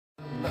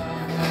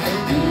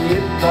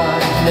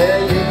All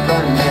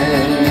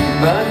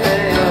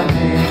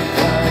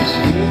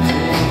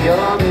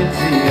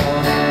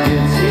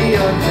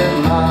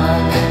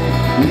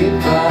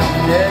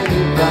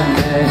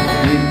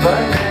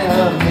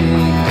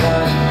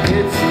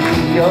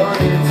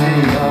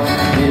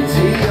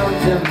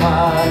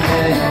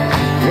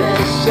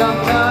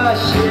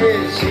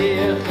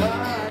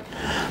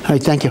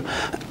right, thank you.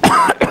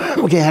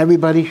 Okay, hi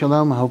everybody,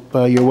 shalom. I hope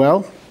you're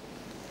well.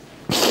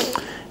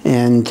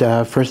 And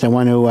first I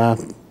want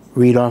to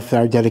read off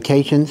our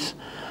dedications.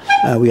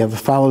 We have the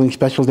following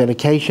special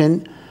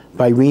dedication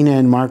by Rena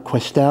and Mark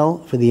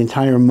Kwestel for the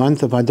entire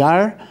month of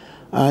Adar,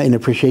 in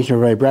appreciation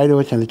of Rabbi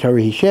Breitowitz and the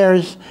Torah he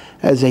shares,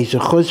 as a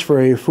zechus for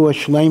a Refua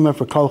Shelema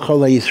for Kol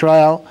Cholei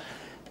Yisroel,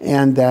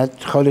 and that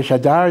Chodesh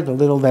Adar, the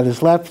little that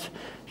is left,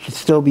 should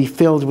still be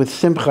filled with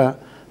Simcha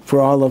for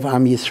all of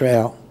Am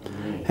Yisroel.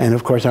 And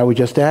of course, I would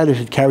just add, it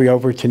should carry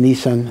over to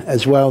Nisan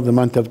as well, the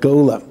month of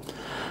Geula.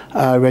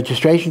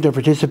 Registration to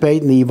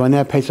participate in the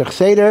Yiboneh Pesach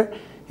Seder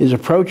is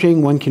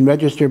approaching. One can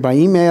register by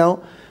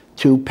email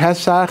to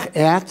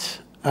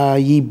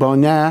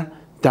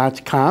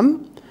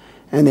pesach@yiboneh.com.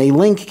 And a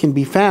link can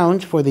be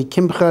found for the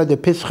Kimcha de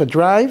Pischa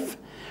Drive.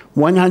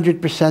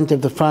 100%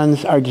 of the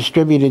funds are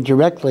distributed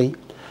directly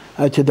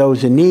to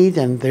those in need,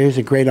 and there is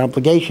a great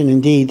obligation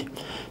indeed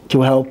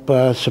to help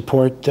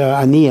support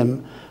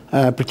Aniyim,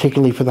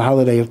 particularly for the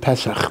holiday of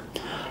Pesach.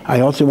 I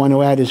also want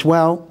to add as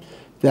well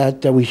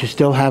that we should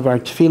still have our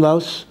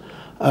tefillos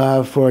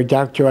for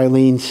Dr.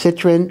 Eileen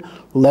Citrin,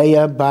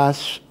 Leah,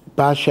 Bashe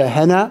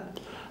Henah.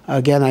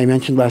 Again, I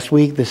mentioned last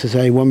week, this is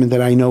a woman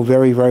that I know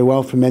very, very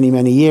well for many,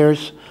 many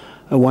years,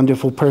 a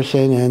wonderful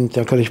person, and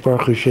Kadosh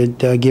Baruch Hu should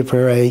give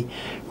her a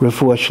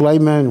Refuah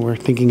Shlaimuh, and we're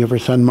thinking of her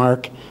son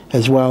Mark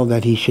as well,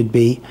 that he should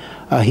be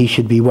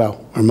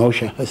well, or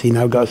Moshe, as he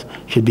now goes,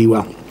 should be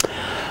well.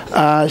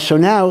 So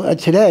now,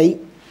 today,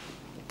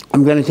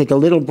 I'm going to take a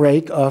little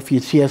break off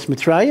Yetzias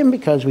Mitzrayim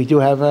because we do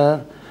have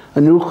a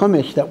new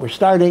Chumash that we're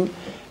starting,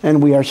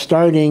 and we are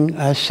starting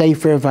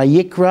Sefer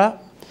Vayikra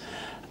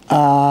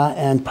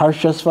and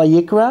Parshas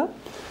Vayikra.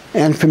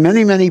 And for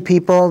many, many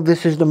people,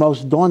 this is the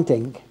most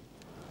daunting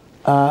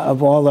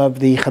of all of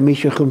the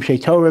Chamisha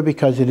Chumshei Torah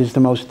because it is the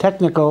most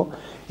technical.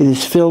 It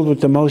is filled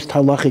with the most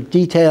halachic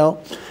detail.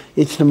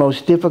 It's the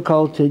most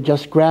difficult to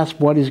just grasp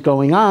what is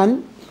going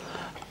on.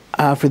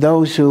 For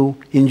those who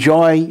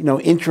enjoy,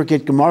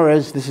 intricate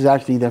Gemaras, this is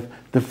actually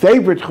the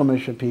favorite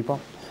Chumash of people.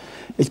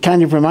 It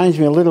kind of reminds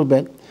me a little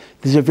bit.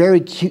 There's a very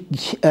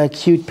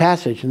cute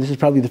passage, and this is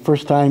probably the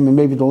first time, and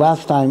maybe the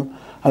last time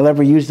I'll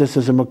ever use this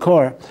as a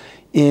makor,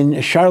 in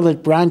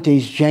Charlotte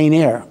Bronte's Jane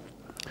Eyre.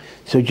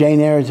 So Jane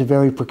Eyre is a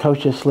very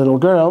precocious little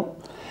girl,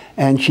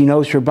 and she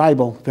knows her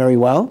Bible very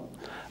well.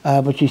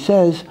 But she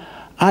says,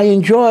 I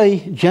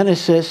enjoy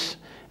Genesis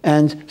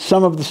and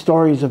some of the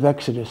stories of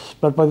Exodus,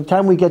 but by the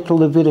time we get to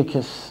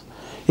Leviticus,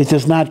 it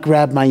does not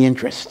grab my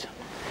interest.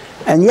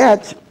 And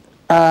yet,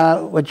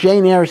 what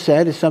Jane Eyre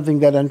said is something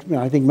that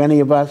I think many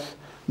of us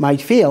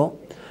might feel,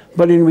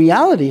 but in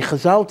reality,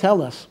 Chazal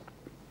tell us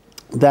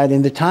that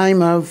in the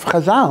time of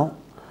Chazal,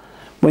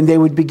 when they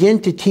would begin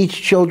to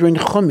teach children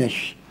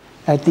Chumash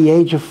at the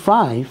age of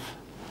 5,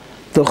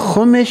 the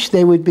Chumash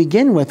they would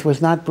begin with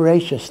was not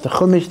Bereshis. The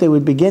Chumash they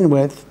would begin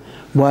with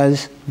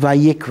was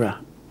Vayikra.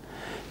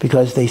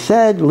 Because they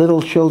said,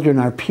 little children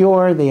are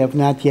pure, they have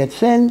not yet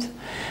sinned,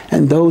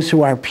 and those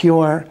who are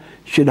pure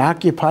should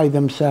occupy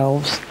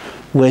themselves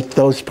with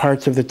those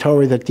parts of the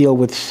Torah that deal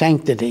with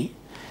sanctity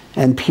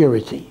and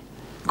purity.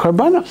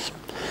 Korbanos.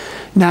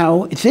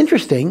 Now, it's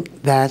interesting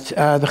that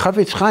the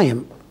Chafetz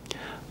Chaim,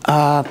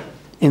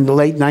 in the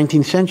late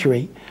 19th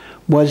century,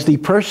 was the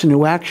person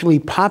who actually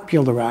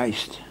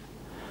popularized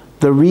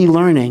the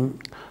relearning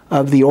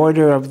of the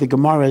order of the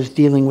Gemaras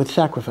dealing with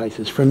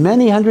sacrifices. For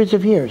many hundreds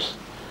of years,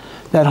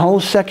 that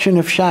whole section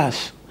of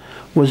Shas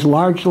was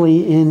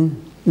largely in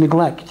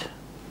neglect.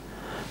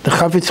 The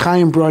Chafetz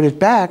Chaim brought it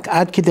back,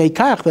 ad kidei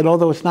kach, that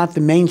although it's not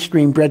the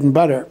mainstream bread and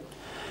butter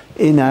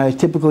in a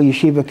typical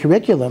yeshiva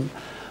curriculum,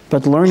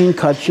 but learning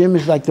kachim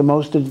is like the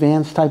most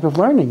advanced type of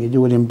learning. You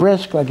do it in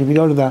brisk, like if you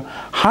go to the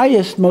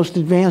highest, most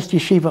advanced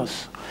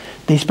yeshivas,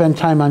 they spend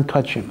time on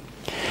kachim.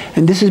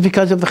 And this is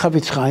because of the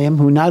Chafetz Chaim,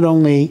 who not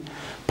only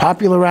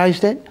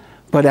popularized it,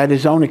 but at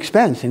his own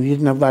expense, and he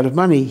didn't have a lot of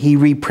money, he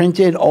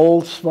reprinted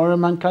old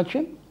Svarim on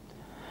Kachim,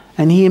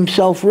 and he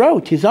himself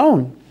wrote his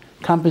own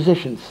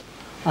compositions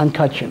on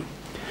Kachim.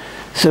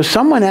 So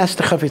someone asked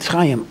the Chafetz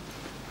Chaim,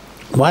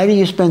 why do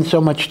you spend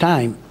so much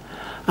time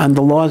on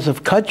the laws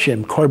of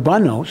Kachim,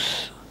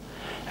 Korbanos?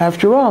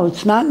 After all,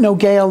 it's not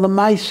Nogea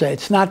L'maisa,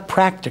 it's not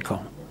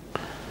practical.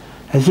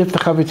 As if the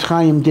Chafetz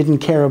Chaim didn't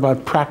care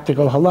about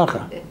practical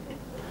halacha.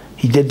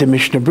 He did the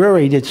Mishnah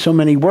Berurah, he did so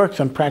many works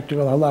on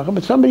practical halacha,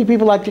 but so many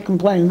people like to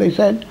complain. They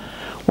said,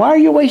 why are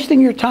you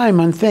wasting your time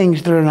on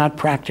things that are not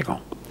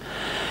practical?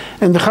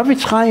 And the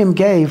Chafetz Chaim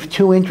gave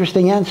two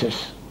interesting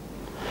answers.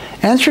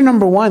 Answer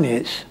number one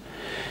is,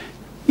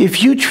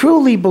 if you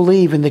truly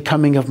believe in the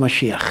coming of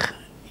Mashiach,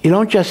 you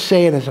don't just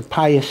say it as a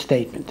pious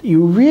statement.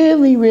 You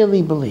really,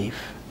 really believe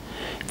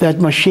that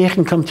Mashiach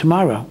can come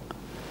tomorrow.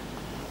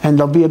 and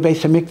there'll be a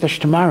Beis HaMikdash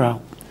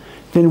tomorrow,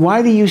 then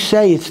why do you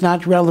say it's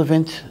not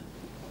relevant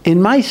in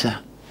Maisa?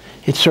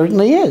 It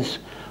certainly is.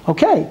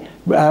 Okay,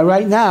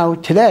 right now,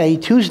 today,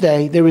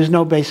 Tuesday, there is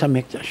no Beis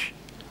HaMikdash.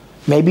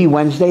 Maybe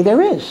Wednesday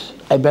there is.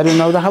 I better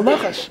know the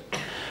halachas.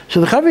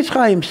 So the Chavetz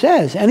Chaim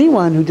says,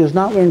 anyone who does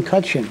not learn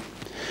Kachim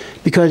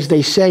because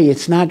they say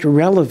it's not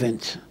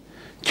relevant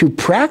to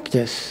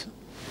practice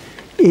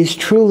is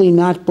truly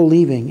not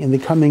believing in the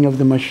coming of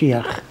the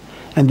Mashiach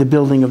and the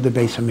building of the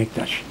Beis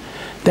HaMikdash.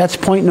 That's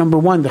point number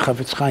one the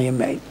Chavetz Chaim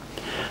made.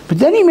 But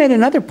then he made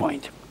another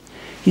point.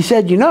 He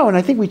said, you know, and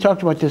I think we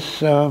talked about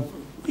this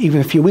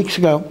even a few weeks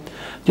ago,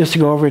 just to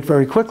go over it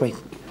very quickly.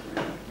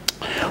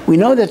 We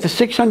know that the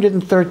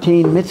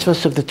 613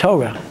 mitzvahs of the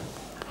Torah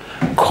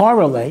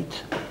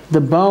correlate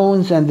the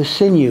bones and the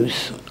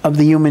sinews of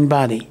the human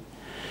body.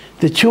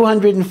 The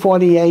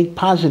 248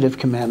 positive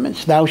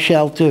commandments, thou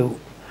shalt do,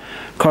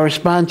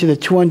 correspond to the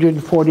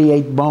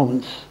 248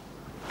 bones.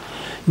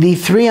 The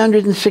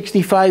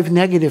 365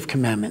 negative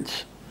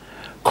commandments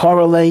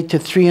correlate to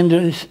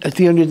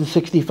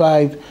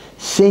 365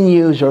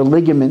 sinews or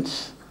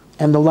ligaments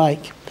and the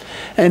like.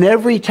 And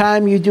every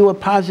time you do a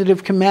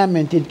positive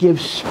commandment, it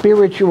gives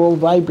spiritual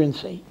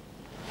vibrancy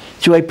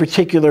to a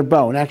particular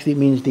bone. Actually, it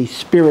means the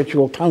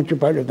spiritual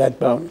counterpart of that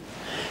bone.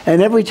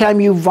 And every time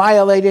you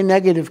violate a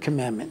negative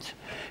commandment,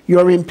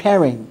 you're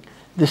impairing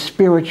the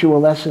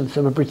spiritual essence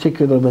of a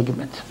particular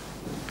ligament.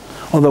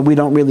 Although we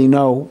don't really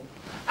know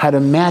how to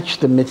match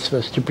the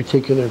mitzvahs to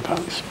particular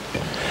bones.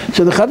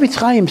 So the Chavetz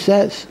Chaim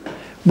says,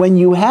 when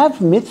you have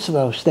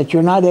mitzvahs that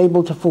you're not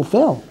able to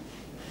fulfill,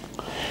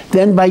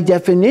 then by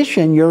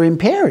definition you're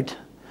impaired.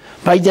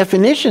 By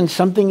definition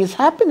something is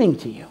happening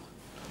to you.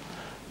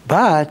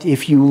 But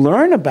if you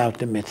learn about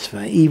the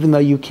mitzvah, even though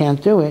you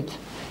can't do it,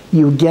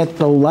 you get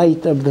the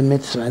light of the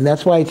mitzvah. And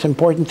that's why it's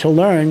important to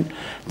learn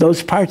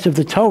those parts of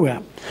the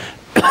Torah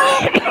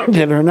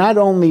that are not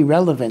only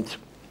relevant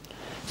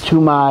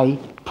to my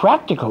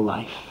practical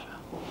life,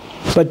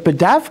 but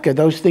bedavka,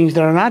 those things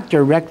that are not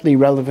directly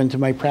relevant to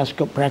my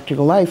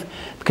practical life,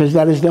 because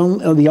that is the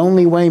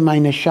only way my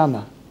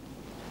neshama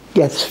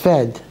gets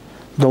fed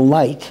the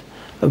light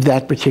of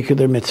that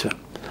particular mitzvah.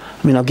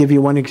 I mean, I'll give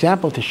you one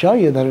example to show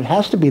you that it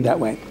has to be that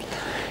way.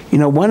 You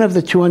know, one of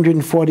the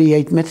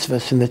 248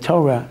 mitzvahs in the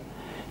Torah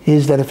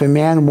is that if a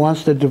man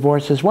wants to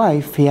divorce his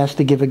wife, he has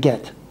to give a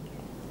get.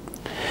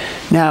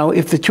 Now,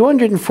 if the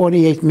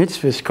 248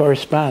 mitzvahs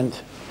correspond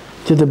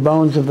to the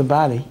bones of the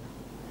body,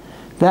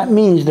 that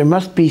means there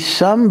must be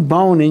some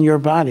bone in your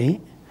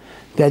body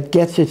that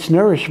gets its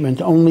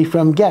nourishment only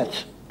from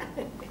gets.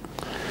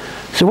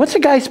 So what's a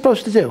guy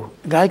supposed to do?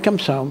 A guy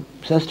comes home,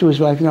 says to his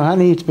wife, you know,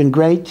 honey, it's been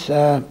great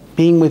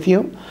being with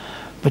you,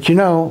 but you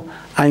know,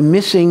 I'm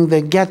missing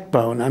the get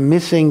bone. I'm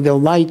missing the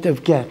light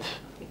of get.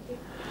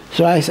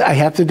 So I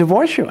have to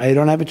divorce you. I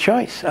don't have a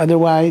choice.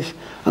 Otherwise,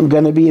 I'm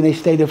going to be in a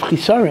state of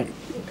chisaron.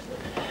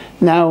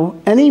 Now,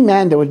 any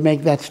man that would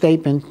make that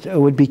statement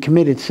would be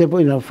committed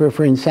simply, you know,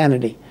 for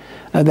insanity.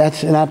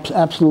 That's an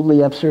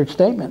absolutely absurd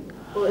statement.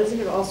 Well, isn't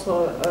it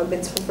also a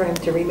mitzvah for him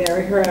to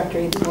remarry her after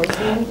he divorced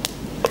her?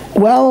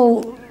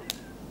 Well,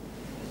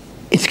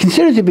 it's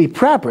considered to be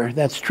proper,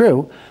 that's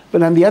true.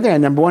 But on the other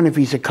hand, number one, if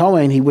he's a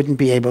Kohen, he wouldn't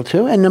be able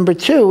to. And number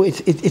two,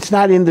 it's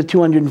not in the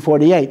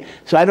 248.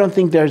 So I don't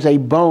think there's a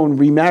bone,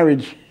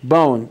 remarriage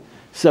bone,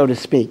 so to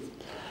speak.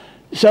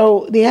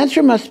 So the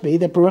answer must be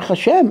that Baruch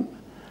Hashem,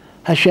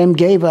 Hashem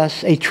gave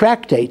us a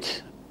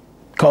tractate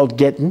called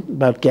Gittin,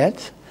 about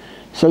get.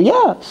 So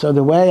yeah, so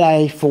the way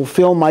I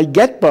fulfill my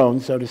get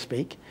bone, so to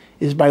speak,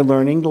 is by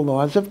learning the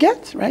laws of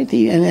get, right?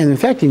 And in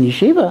fact, in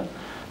yeshiva,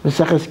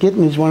 Mesechus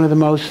Gittin is one of the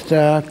most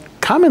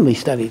commonly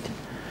studied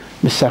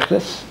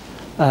Mesechus.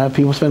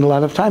 People spend a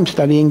lot of time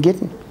studying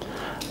Gittin,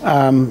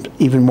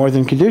 even more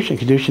than Kedushin.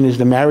 Kedushin is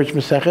the marriage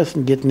Mesechus,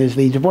 and Gittin is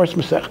the divorce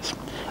Mesechus.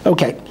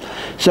 Okay,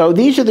 so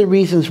these are the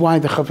reasons why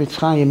the Chavetz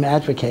Chaim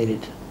advocated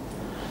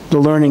the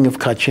learning of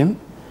Kachim.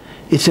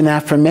 It's an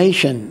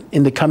affirmation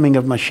in the coming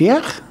of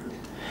Mashiach.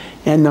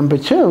 And number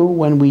two,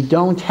 when we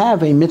don't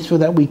have a mitzvah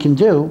that we can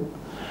do,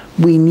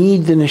 we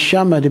need the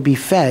neshama to be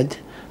fed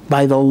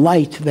by the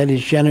light that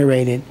is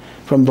generated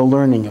from the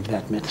learning of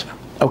that mitzvah.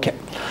 Okay,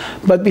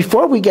 but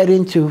before we get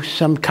into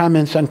some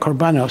comments on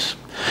korbanos,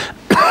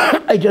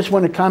 I just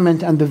want to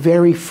comment on the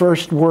very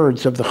first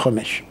words of the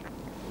Chumash,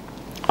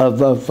 of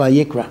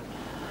Vayikra.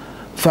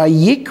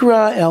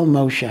 Vayikra el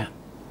Moshe.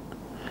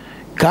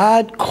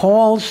 God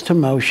calls to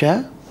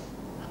Moshe,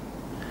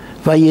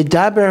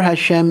 Vayidaber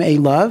Hashem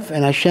Elav,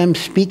 and Hashem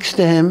speaks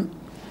to him,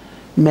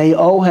 Me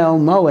Ohel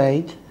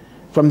Moed,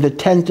 from the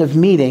tent of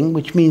meeting,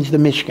 which means the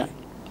Mishkan.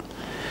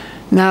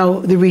 Now,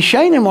 the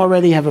Rishonim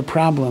already have a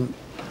problem.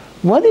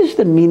 What is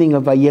the meaning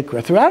of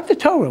Vayikra? Throughout the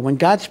Torah, when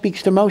God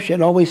speaks to Moshe,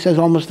 it always says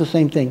almost the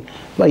same thing.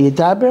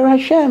 Vayidaber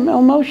Hashem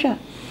el Moshe.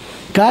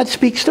 God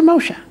speaks to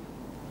Moshe.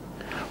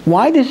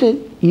 Why does it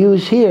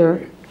use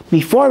here,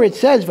 before it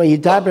says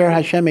Vayidaber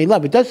Hashem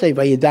Elav? It does say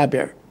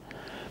Vayidaber.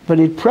 But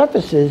it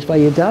prefaces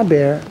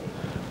Vayidaber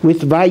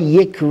with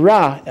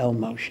Vayikra el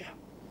Moshe.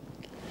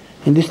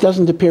 And this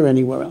doesn't appear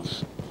anywhere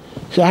else.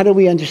 So how do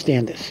we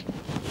understand this?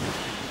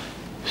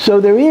 So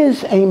there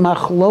is a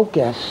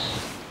machlokes,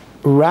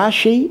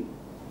 Rashi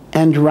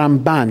and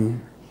Ramban,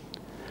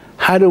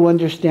 how to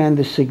understand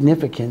the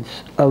significance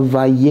of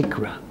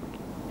Vayikra.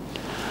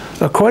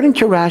 According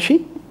to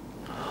Rashi,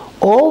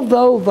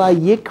 although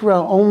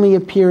Vayikra only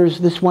appears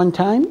this one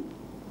time,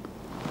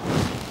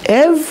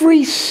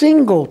 every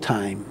single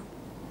time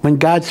when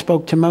God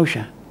spoke to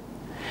Moshe,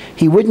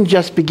 he wouldn't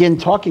just begin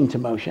talking to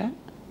Moshe,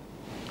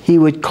 he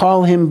would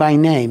call him by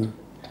name,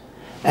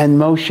 and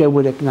Moshe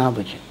would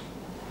acknowledge it.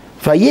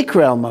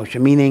 Vayikra Moshe,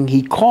 meaning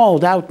he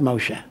called out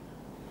Moshe.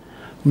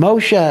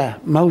 Moshe,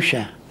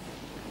 Moshe.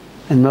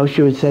 And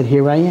Moshe would say,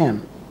 here I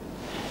am.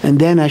 And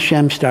then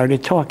Hashem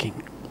started talking.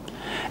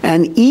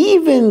 And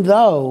even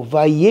though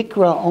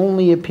Vayikra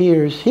only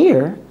appears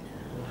here,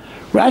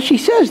 Rashi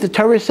says the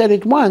Torah said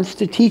it once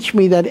to teach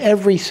me that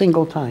every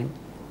single time.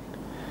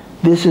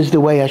 This is the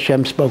way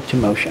Hashem spoke to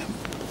Moshe.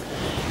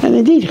 And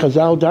indeed,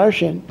 Chazal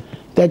darshan,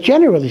 that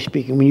generally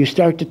speaking, when you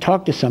start to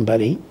talk to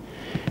somebody,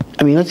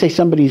 I mean, let's say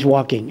somebody's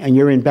walking and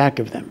you're in back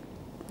of them.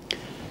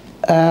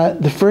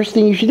 The first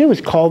thing you should do is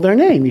call their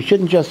name. You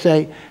shouldn't just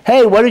say,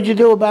 hey, what did you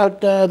do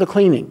about the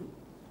cleaning?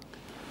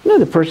 No,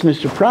 the person is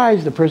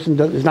surprised. The person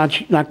is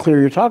not clear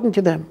you're talking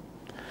to them.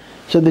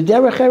 So the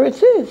derech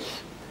eretz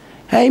is,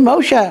 hey,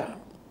 Moshe,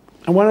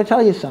 I want to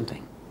tell you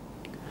something.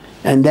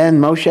 And then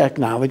Moshe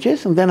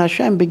acknowledges, and then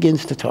Hashem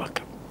begins to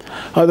talk.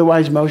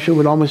 Otherwise, Moshe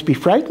would almost be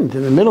frightened.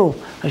 In the middle,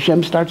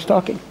 Hashem starts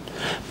talking.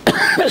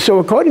 So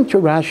according to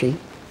Rashi,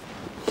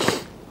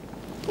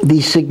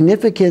 the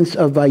significance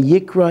of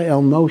Vayikra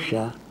el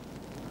Moshe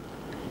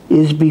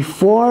is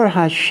before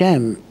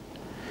Hashem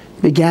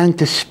began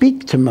to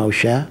speak to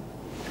Moshe,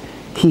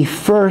 he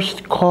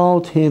first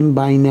called him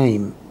by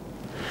name.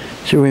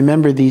 So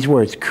remember these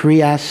words,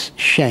 Kriyas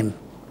Shem.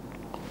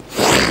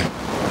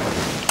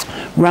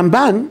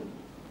 Ramban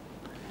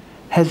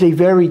has a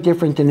very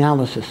different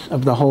analysis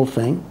of the whole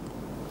thing.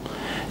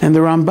 And the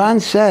Ramban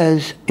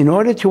says, in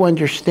order to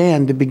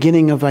understand the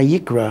beginning of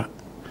Vayikra,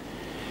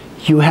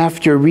 you have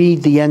to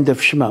read the end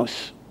of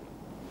Shmos.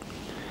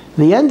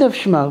 The end of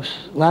Shmos,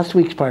 last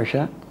week's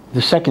Parsha,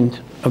 the second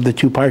of the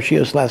two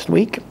Parshios last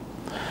week,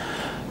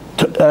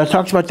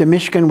 talks about the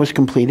Mishkan was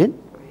completed.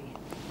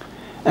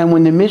 And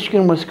when the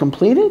Mishkan was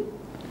completed,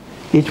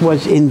 it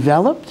was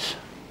enveloped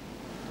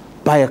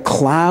by a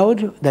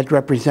cloud that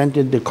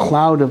represented the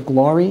cloud of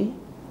glory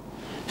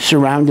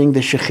surrounding the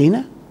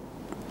Shekhinah.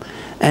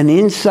 And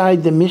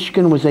inside the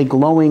Mishkan was a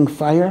glowing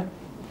fire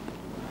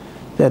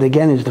that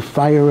again is the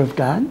fire of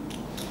God.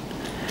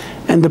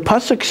 And the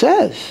pasuk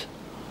says,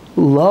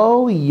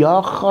 Lo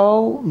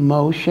yacho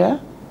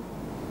Moshe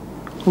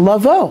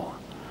lavo.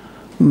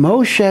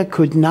 Moshe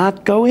could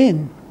not go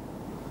in.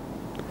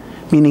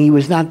 Meaning he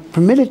was not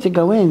permitted to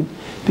go in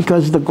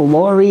because the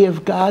glory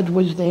of God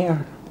was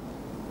there.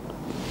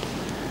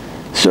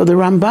 So the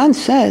Ramban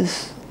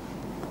says,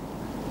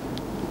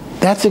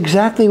 that's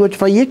exactly what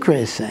Vayikra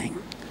is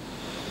saying.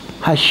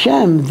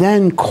 Hashem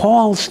then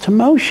calls to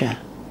Moshe,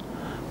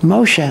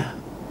 Moshe,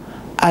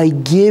 I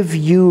give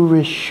you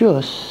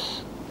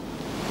reshus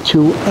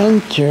to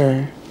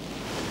enter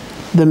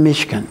the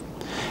Mishkan.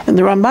 And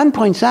the Ramban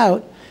points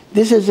out,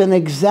 this is an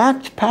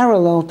exact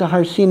parallel to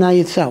Har Sinai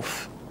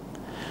itself.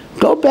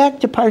 Go back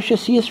to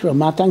Parshas Yisroel,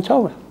 Matan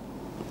Torah.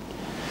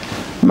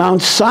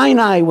 Mount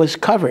Sinai was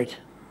covered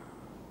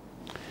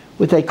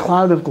with a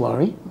cloud of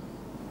glory,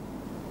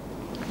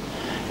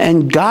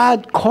 and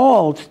God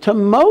called to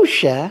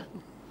Moshe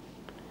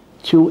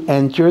to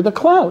enter the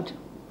cloud.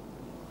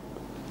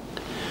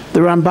 The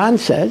Ramban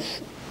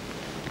says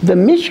the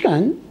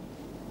Mishkan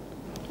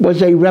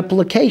was a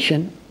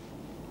replication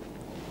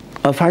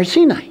of Har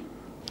Sinai.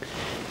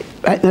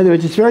 In other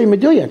words, it's very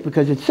meduyek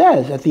because it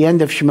says at the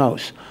end of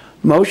Shmos,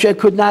 Moshe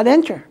could not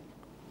enter.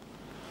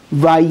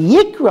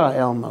 Vayikra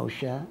el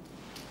Moshe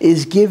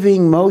is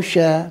giving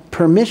Moshe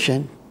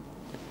permission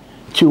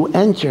to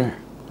enter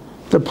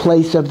the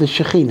place of the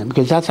Shekhinah,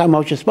 because that's how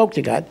Moshe spoke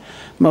to God.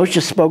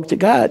 Moshe spoke to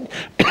God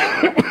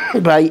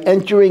by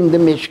entering the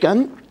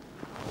Mishkan,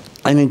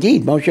 and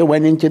indeed, Moshe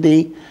went into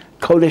the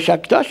Chodesh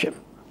Adar,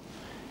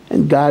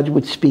 and God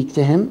would speak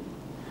to him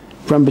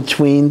from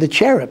between the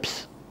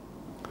cherubs.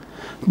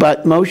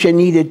 But Moshe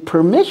needed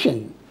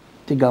permission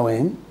to go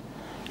in,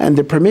 and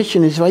the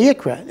permission is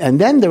Vayikra. And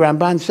then the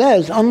Ramban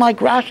says, unlike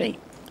Rashi,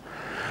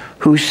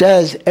 who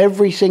says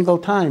every single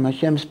time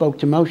Hashem spoke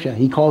to Moshe,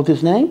 he called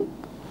his name,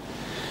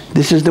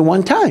 this is the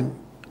one time.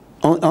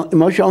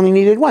 Moshe only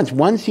needed once.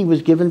 Once he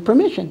was given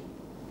permission.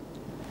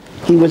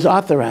 He was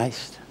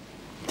authorized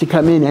to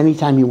come in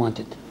anytime he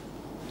wanted.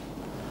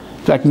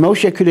 In fact,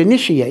 Moshe could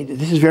initiate it.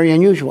 This is very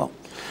unusual.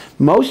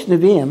 Most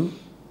Nevi'im,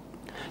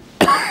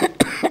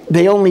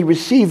 they only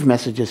receive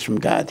messages from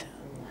God.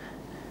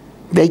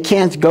 They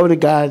can't go to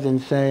God and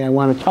say, I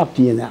want to talk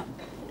to you now.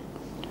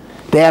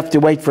 They have to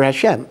wait for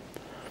Hashem.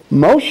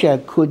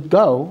 Moshe could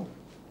go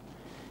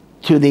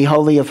to the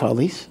Holy of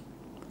Holies,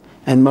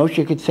 and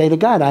Moshe could say to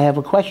God, I have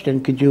a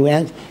question, could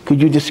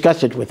you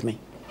discuss it with me?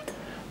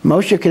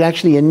 Moshe could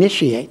actually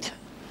initiate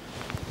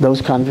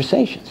those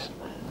conversations.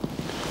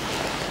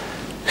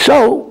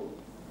 So,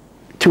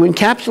 To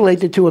encapsulate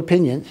the two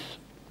opinions,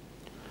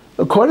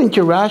 according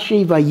to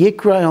Rashi,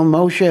 Vayikra el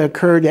Moshe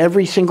occurred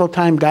every single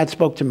time God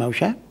spoke to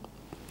Moshe.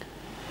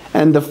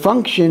 And the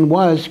function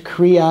was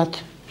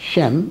Kriyat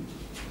Shem.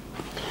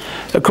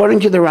 According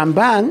to the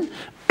Ramban,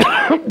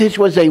 this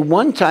was a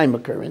one-time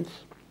occurrence,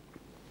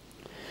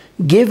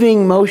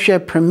 giving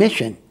Moshe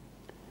permission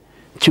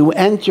to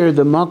enter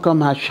the Makom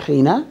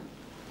HaShechina.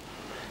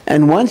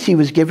 And once he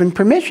was given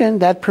permission,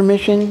 that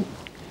permission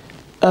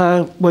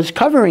was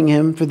covering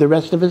him for the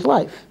rest of his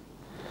life.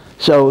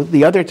 So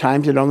the other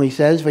times it only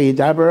says,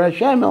 Vayidaber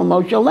Hashem el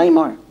Moshe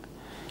Lemor.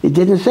 It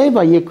didn't say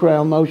Vayikra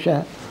el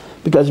Moshe,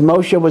 because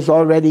Moshe was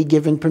already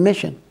given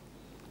permission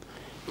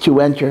to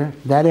enter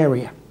that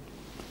area.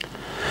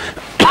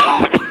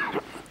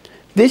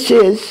 This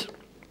is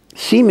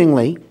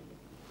seemingly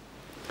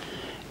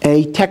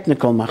a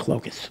technical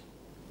machlokas.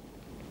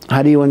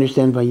 How do you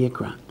understand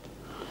Vayikra?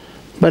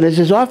 But as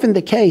is often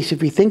the case,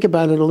 if you think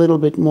about it a little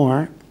bit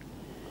more,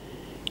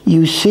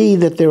 you see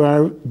that there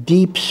are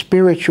deep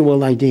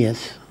spiritual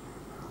ideas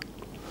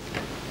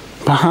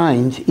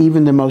behind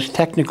even the most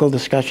technical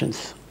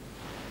discussions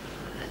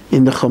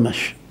in the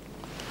Chumash.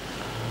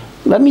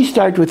 Let me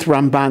start with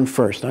Ramban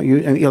first. Now,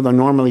 you'll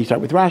normally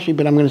start with Rashi,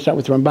 but I'm going to start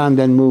with Ramban,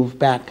 then move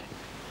back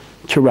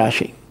to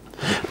Rashi.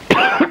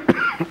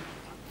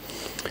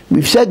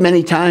 We've said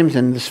many times,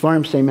 and the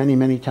Sfarim say many,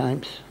 many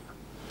times,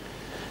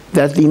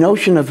 that the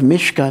notion of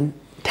Mishkan,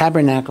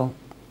 tabernacle,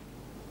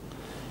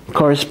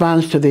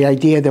 corresponds to the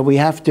idea that we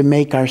have to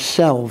make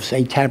ourselves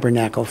a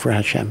tabernacle for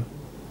Hashem.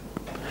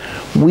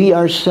 We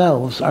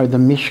ourselves are the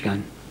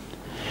Mishkan.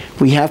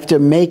 We have to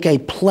make a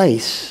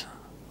place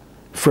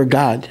for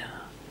God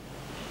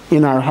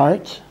in our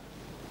hearts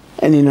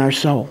and in our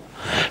soul.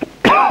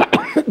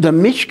 The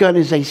Mishkan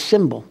is a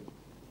symbol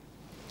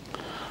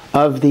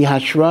of the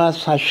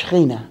Hashras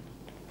Hashchina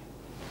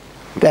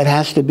that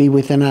has to be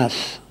within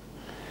us.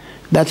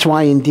 That's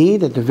why,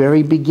 indeed, at the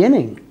very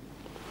beginning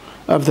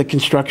of the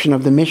construction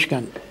of the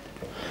Mishkan,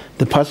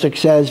 the pasuk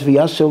says,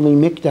 "V'yasu li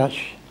mikdash,"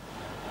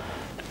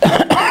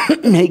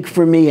 make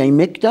for me a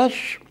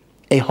mikdash,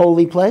 a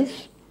holy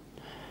place,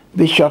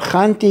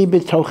 v'shachanti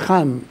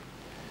b'tocham,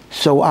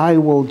 so I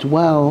will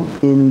dwell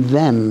in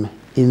them,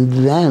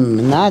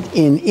 not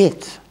in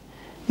it,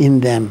 in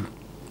them.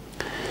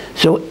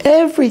 So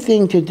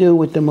everything to do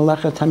with the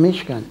Melachat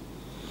HaMishkan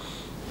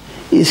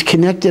is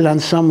connected on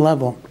some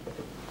level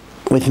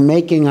with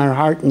making our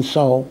heart and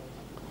soul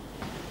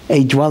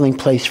a dwelling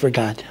place for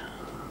God.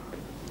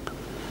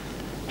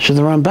 So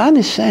the Ramban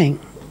is saying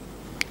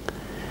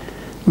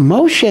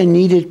Moshe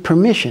needed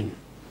permission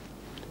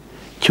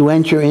to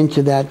enter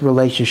into that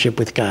relationship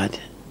with God,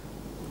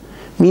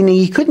 meaning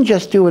he couldn't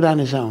just do it on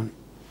his own.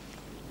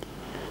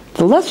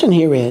 The lesson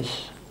here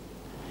is,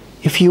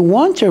 if you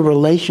want a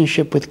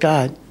relationship with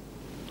God,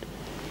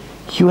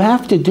 you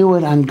have to do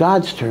it on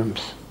God's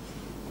terms,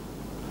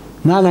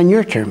 not on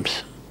your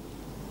terms.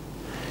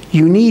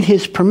 You need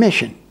his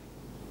permission.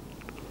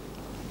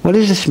 What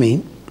does this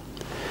mean?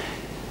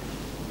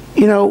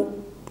 You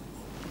know,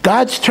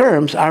 God's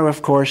terms are,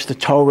 of course, the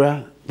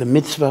Torah, the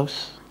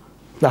mitzvos,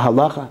 the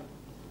halacha.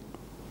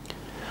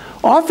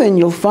 Often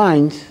you'll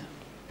find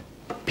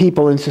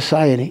people in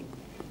society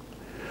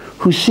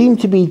who seem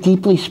to be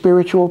deeply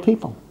spiritual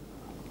people.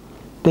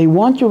 They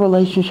want a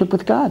relationship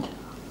with God.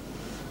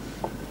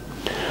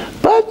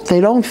 But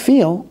they don't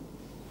feel,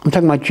 I'm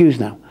talking about Jews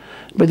now,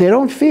 but they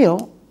don't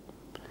feel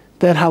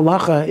that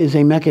halacha is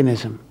a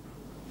mechanism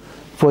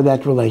for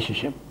that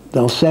relationship.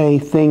 They'll say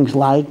things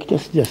like,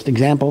 just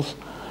examples,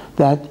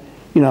 that,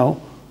 you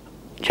know,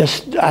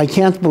 I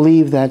can't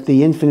believe that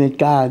the infinite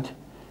God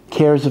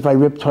cares if I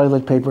rip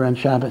toilet paper on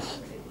Shabbos,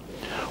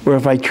 or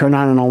if I turn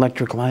on an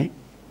electric light,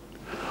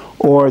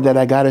 or that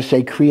I got to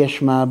say Kriya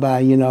Shema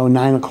by,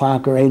 9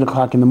 o'clock or 8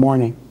 o'clock in the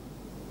morning.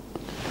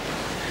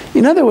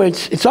 In other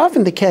words, it's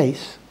often the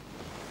case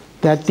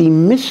that the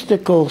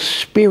mystical,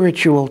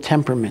 spiritual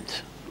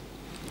temperament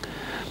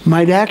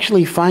might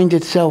actually find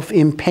itself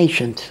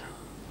impatient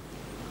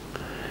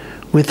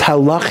with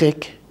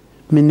halachic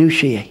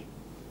minutiae.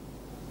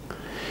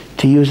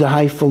 To use a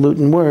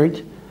highfalutin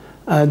word,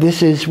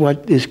 this is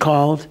what is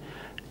called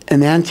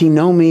an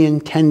antinomian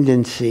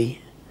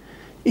tendency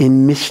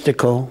in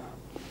mystical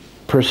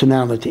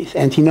personalities.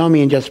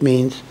 Antinomian just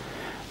means,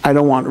 I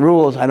don't want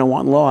rules, I don't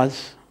want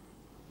laws.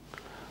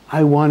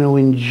 I want to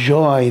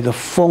enjoy the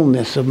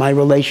fullness of my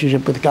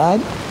relationship with God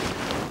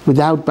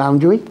without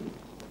boundary,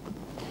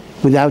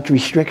 without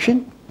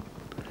restriction,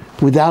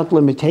 without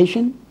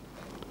limitation,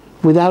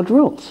 without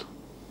rules.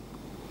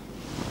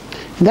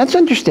 And that's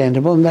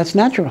understandable and that's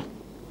natural.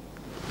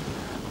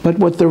 But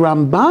what the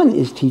Ramban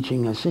is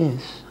teaching us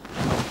is,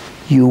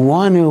 you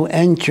want to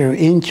enter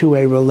into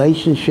a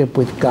relationship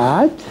with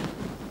God,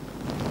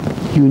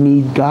 you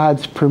need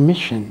God's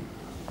permission.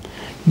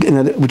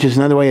 Which is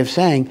another way of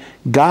saying,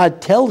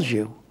 God tells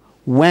you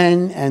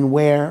when and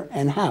where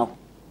and how.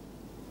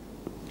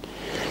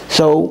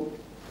 So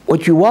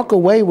what you walk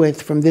away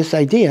with from this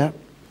idea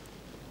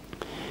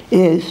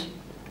is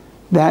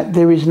that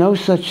there is no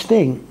such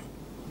thing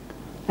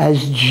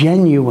as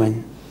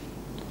genuine,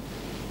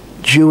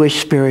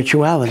 Jewish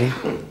spirituality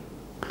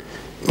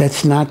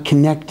that's not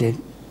connected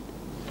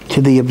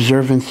to the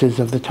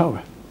observances of the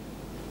Torah.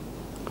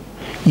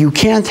 You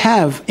can't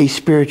have a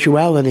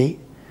spirituality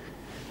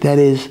that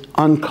is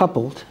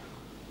uncoupled.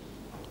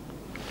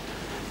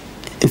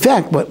 In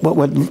fact,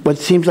 what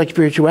seems like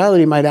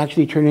spirituality might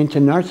actually turn into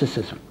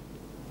narcissism,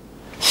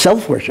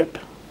 self-worship.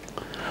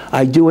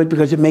 I do it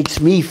because it makes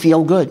me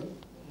feel good.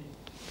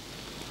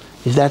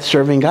 Is that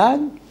serving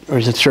God, or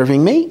is it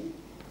serving me?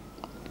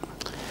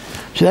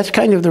 So that's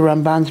kind of the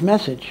Ramban's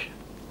message.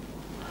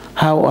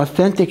 How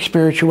authentic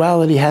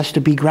spirituality has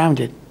to be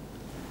grounded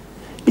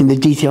in the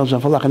details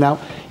of halacha. Now,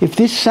 if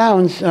this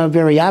sounds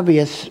very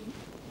obvious,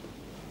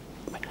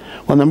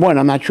 well, number one,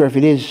 I'm not sure if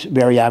it is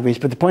very obvious,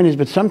 but the point is,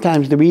 but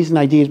sometimes the reason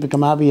ideas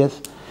become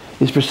obvious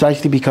is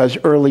precisely because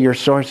earlier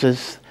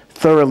sources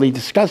thoroughly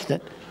discussed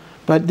it.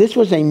 But this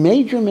was a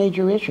major,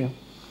 major issue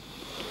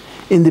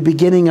in the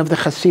beginning of the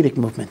Hasidic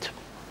movement.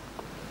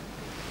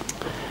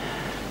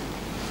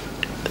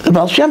 The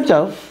Baal Shem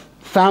Tov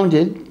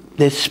founded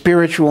this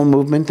spiritual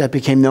movement that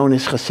became known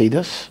as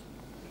Hasidus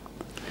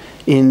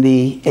in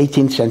the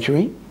 18th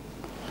century.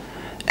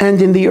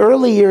 And in the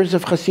early years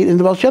of Hasidus, in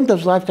the Baal Shem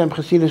Tov's lifetime,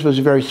 Hasidus was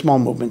a very small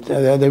movement.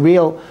 The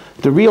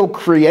real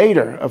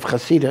creator of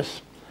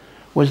Hasidus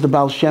was the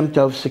Baal Shem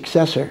Tov's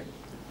successor,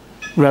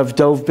 Rav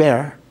Dov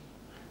Ber,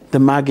 the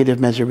Maggid of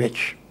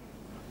Mezerich.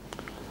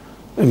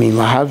 I mean,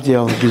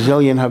 lahavdil,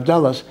 gazillion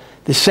havdalas.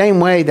 The same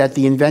way that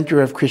the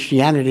inventor of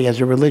Christianity as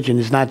a religion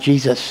is not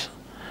Jesus,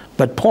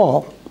 but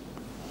Paul.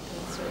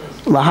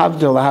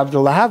 Lahavdil,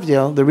 lahavdil,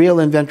 lahavdil. The real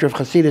inventor of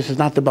Hasidus is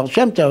not the Baal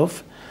Shem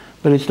Tov,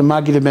 but it's the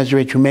Maggid of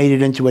Mezerich who made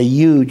it into a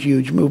huge,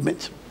 huge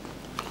movement.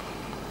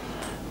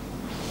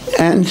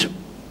 And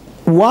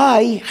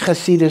why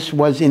Hasidus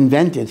was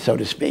invented, so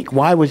to speak,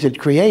 why was it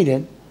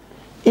created,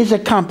 is a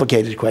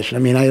complicated question.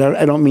 I mean,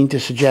 I don't mean to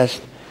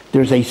suggest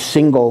there's a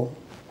single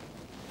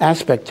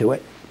aspect to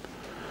it.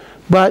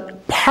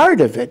 But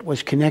part of it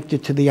was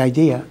connected to the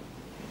idea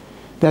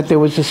that there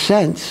was a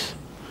sense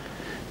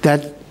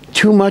that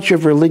too much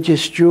of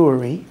religious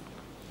Jewry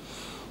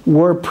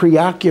were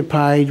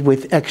preoccupied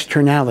with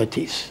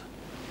externalities,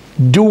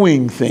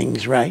 doing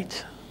things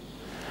right,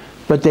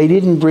 but they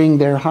didn't bring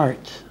their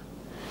heart.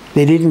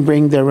 They didn't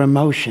bring their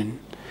emotion.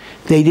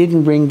 They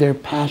didn't bring their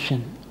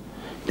passion.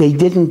 They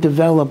didn't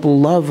develop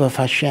love of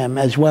Hashem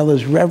as well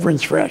as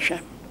reverence for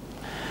Hashem.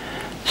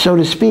 So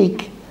to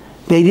speak,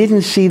 they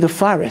didn't see the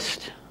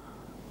forest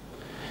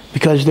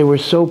because they were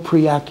so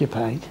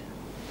preoccupied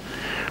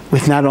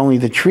with not only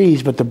the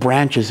trees, but the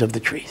branches of the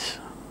trees.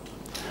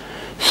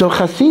 So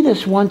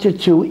Hasidus wanted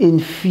to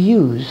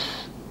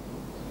infuse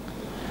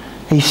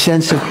a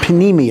sense of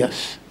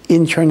panemius,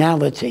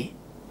 internality,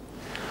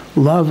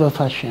 love of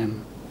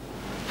Hashem,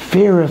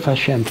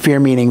 fear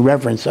meaning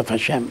reverence of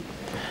Hashem,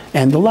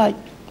 and the like.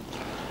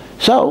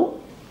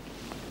 So,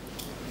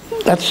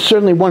 that's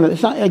certainly one of,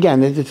 it's not,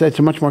 again, it's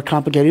a much more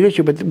complicated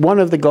issue, but one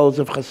of the goals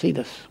of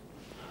Hasidus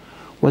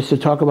was to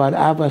talk about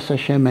Avas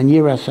Hashem and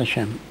Yiras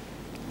Hashem,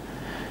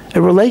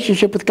 a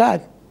relationship with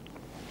God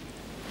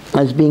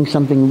as being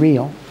something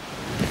real,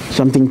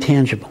 something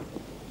tangible.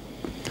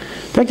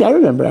 In fact, I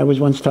remember I was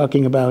once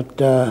talking about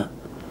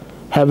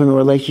having a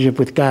relationship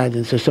with God,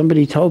 and so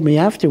somebody told me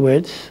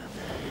afterwards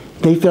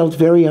they felt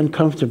very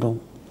uncomfortable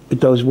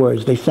with those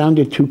words. They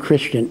sounded too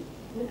Christian.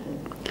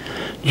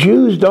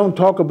 Jews don't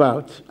talk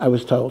about, I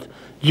was told,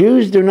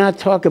 Jews do not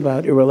talk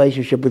about a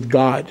relationship with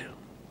God.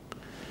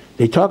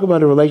 They talk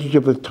about a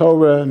relationship with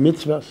Torah,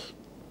 mitzvahs.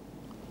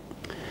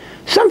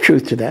 Some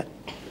truth to that.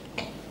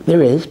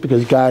 There is,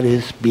 because God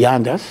is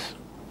beyond us.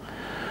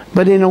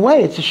 But in a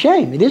way, it's a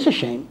shame. It is a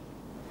shame.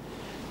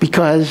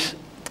 Because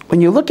when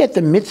you look at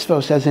the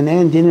mitzvahs as an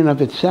end in and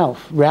of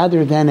itself,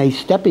 rather than a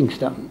stepping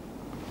stone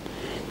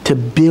to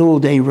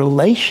build a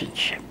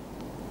relationship,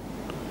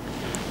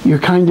 you're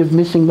kind of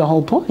missing the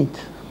whole point.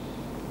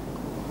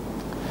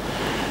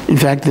 In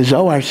fact, the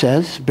Zohar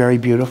says, very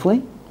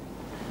beautifully,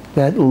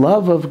 that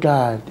love of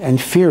God and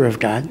fear of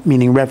God,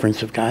 meaning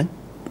reverence of God,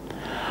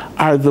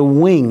 are the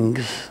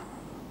wings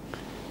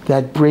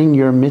that bring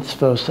your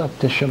mitzvos up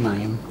to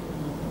Shemayim.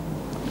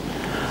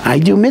 I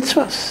do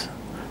mitzvos,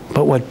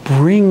 but what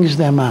brings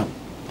them up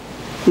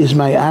is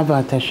my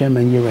Avat Hashem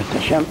and Yirat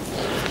Hashem.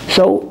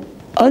 So,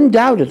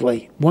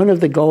 undoubtedly, one of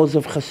the goals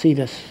of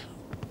Hasidus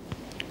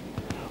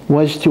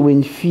was to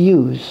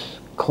infuse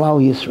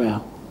Klal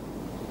Yisrael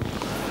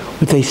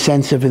with a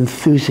sense of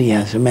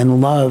enthusiasm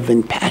and love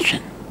and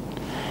passion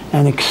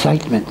and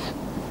excitement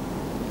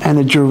and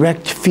a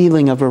direct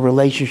feeling of a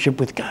relationship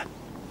with God.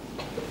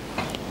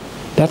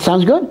 That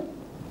sounds good.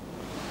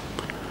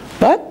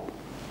 But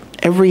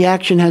every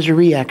action has a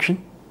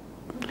reaction.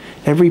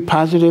 Every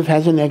positive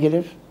has a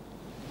negative.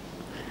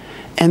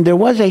 And there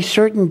was a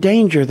certain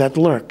danger that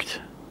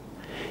lurked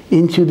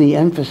into the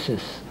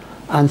emphasis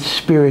on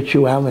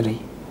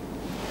spirituality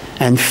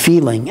and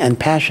feeling and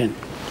passion.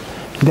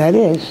 That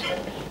is,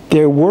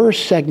 there were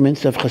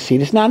segments of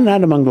Hasidus,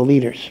 not among the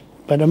leaders,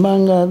 but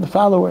among the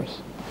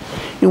followers,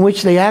 in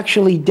which they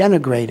actually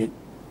denigrated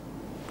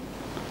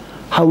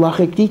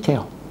halachic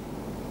detail.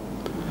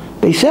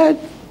 They said,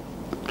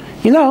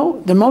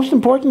 the most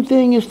important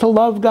thing is to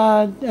love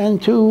God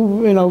and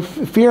to,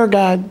 fear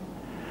God.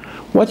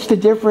 What's the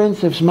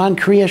difference if Zman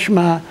Kriya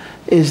Shema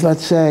is,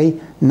 let's say,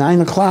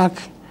 9 o'clock?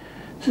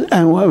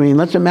 And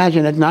let's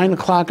imagine at 9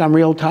 o'clock I'm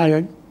real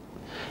tired,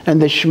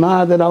 and the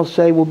Shema that I'll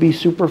say will be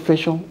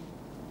superficial.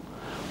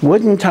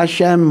 Wouldn't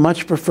Hashem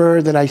much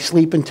prefer that I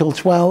sleep until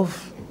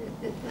 12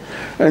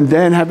 and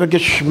then have a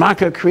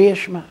Geschmacka Kriya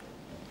Shema?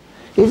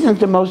 Isn't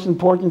the most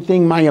important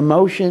thing my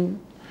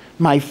emotion,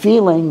 my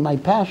feeling, my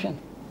passion?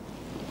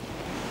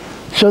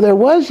 So there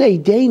was a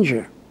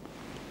danger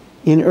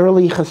in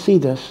early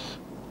Hasidus,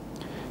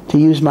 to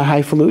use my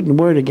highfalutin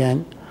word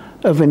again,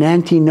 of an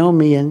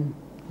Antinomian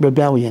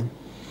rebellion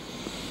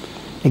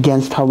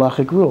against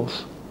halachic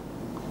rules.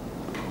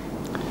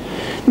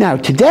 Now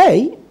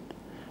today,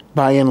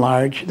 by and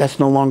large, that's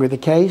no longer the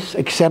case,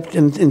 except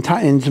in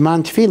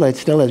Zman Tefillah it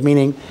still is,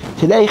 meaning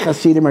today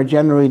Hasidim are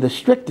generally the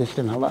strictest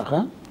in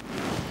halacha,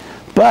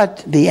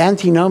 but the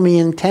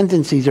Antinomian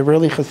tendencies of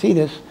early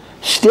Hasidus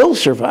still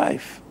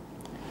survive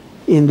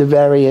in the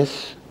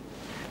various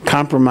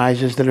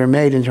compromises that are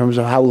made in terms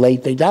of how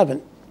late they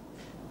daven.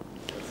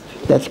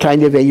 That's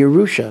kind of a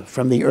Yerusha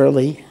from the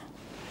early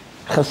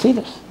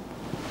Hasidus.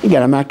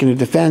 Again, I'm not going to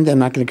defend, I'm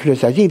not going to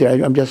criticize either.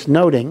 I'm just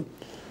noting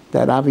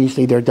that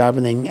obviously they're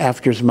davening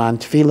after Zman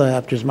Tefillah,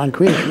 after Zman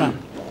Kriya Shema,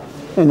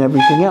 and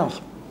everything else.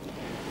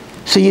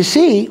 So you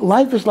see,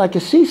 life is like a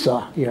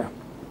seesaw here.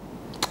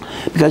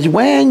 Because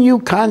when you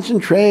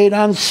concentrate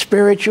on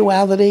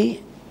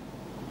spirituality,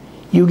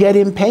 you get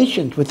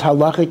impatient with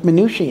halachic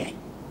minutiae.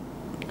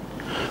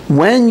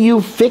 When you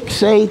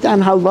fixate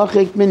on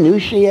halachic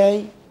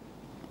minutiae,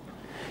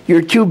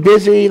 you're too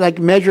busy like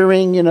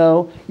measuring,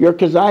 your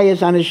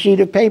kazayas on a sheet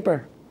of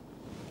paper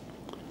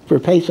for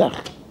Pesach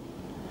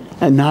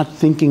and not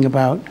thinking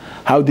about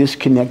how this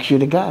connects you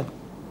to God.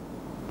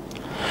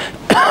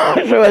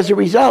 So as a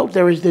result,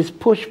 there is this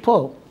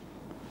push-pull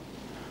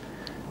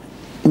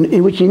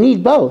in which you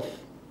need both.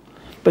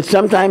 But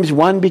sometimes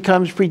one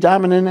becomes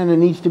predominant and it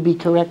needs to be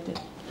corrected.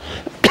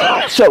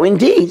 So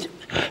indeed,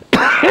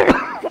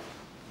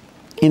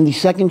 in the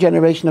second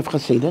generation of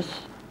Hasidus,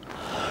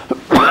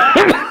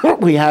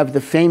 we have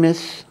the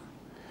famous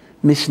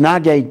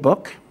Misnagid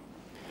book,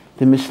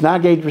 the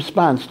Misnagid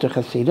response to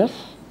Hasidus,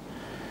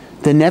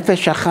 the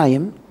Nefesh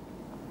HaChaim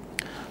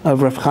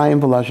of Rav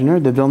Chaim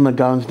Volozhiner, the Vilna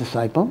Gaon's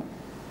disciple.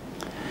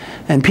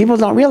 And people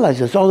don't realize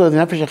this, although the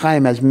Nefesh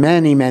HaChaim has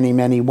many, many,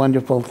 many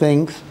wonderful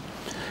things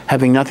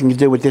having nothing to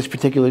do with this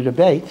particular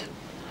debate.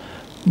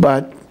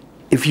 But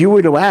if you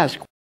were to ask,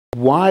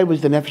 why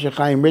was the Nefesh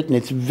HaChaim written,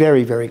 it's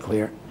very, very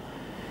clear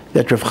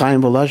that Rav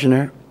Chaim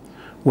Volozhiner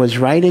was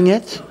writing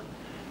it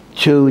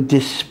to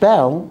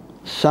dispel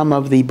some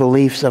of the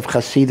beliefs of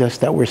Hasidus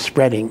that were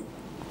spreading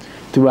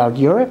throughout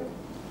Europe,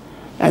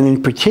 and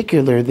in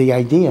particular the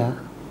idea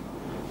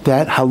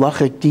that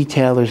halachic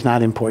detail is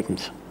not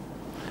important.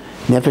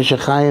 Nefesh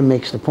HaChaim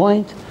makes the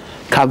point,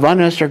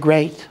 kavanas are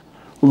great,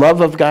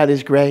 love of God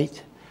is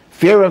great,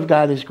 fear of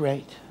God is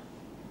great,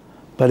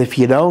 but if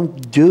you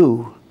don't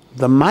do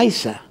the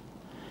Maisa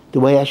the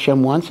way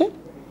Hashem wants it,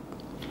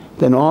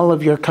 then all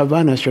of your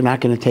kavanas are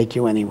not going to take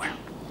you anywhere.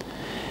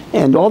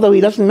 And although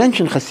he doesn't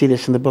mention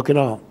Hasidus in the book at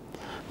all,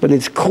 but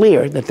it's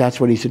clear that that's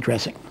what he's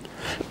addressing.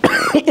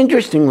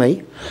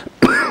 Interestingly,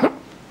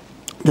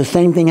 the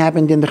same thing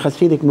happened in the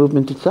Hasidic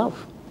movement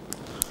itself.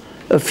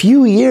 A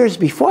few years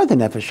before the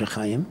Nefesh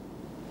HaChaim,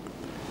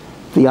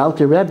 the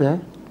Alter Rebbe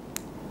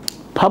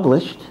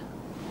published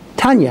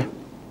Tanya.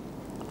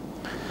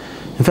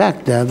 In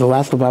fact, the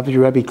last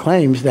Lubavitcher Rebbe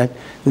claims that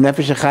the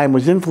Nefesh HaChaim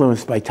was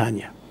influenced by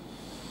Tanya.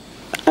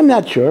 I'm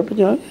not sure, but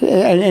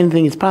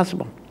anything is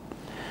possible.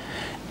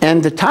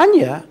 And the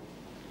Tanya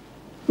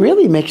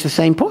really makes the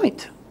same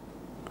point.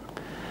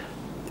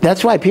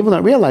 That's why people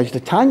don't realize the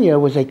Tanya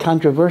was a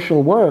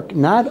controversial work,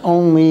 not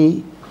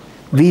only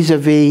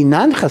vis-a-vis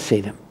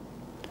non-Hasidim.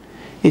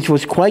 It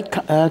was quite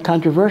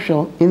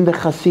controversial in the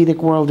Hasidic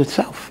world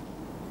itself.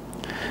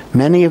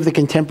 Many of the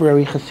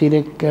contemporary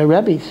Hasidic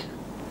rabbis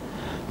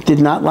did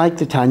not like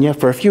the Tanya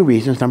for a few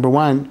reasons. Number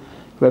one,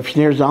 Rav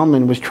Shneur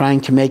Zalman was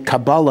trying to make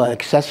Kabbalah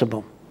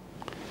accessible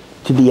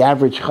to the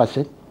average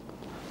Hasid,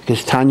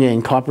 because Tanya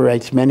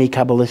incorporates many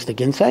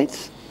Kabbalistic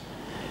insights.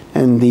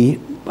 And the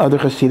other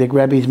Hasidic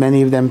Rebbes,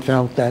 many of them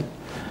felt that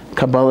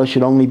Kabbalah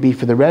should only be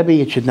for the Rebbe,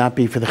 it should not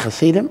be for the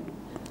Hasidim.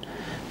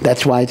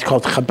 That's why it's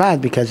called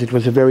Chabad, because it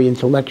was a very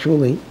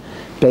intellectually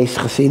based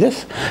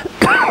Hasidus.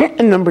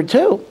 And number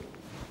two,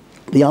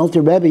 the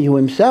Alter Rebbe, who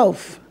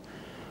himself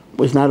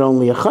was not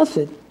only a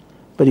Chassid,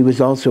 but he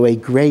was also a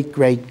great,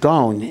 great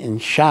Gaon in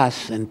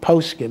Shas and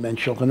Poskim and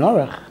Shulchan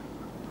Aruch,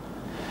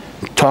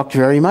 talked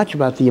very much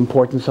about the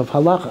importance of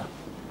halacha.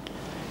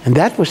 And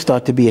that was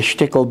thought to be a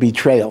shtickle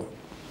betrayal.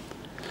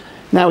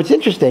 Now it's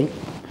interesting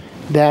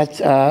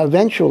that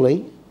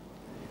eventually,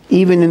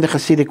 even in the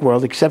Hasidic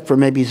world, except for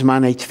maybe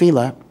Zmanei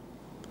Tefillah,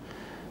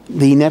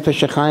 the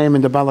Nefesh HaChaim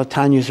and the Baal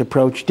HaTanya's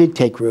approach did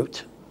take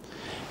root.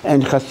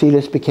 And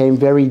Hasidus became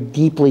very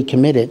deeply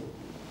committed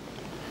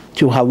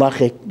to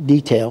halachic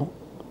detail.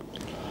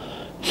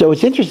 So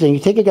it's interesting. You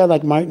take a guy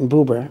like Martin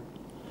Buber.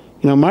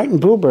 You know, Martin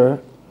Buber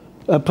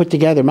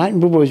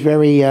Martin Buber was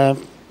very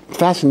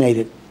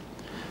fascinated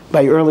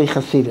by early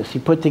Hasidus. He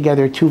put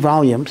together 2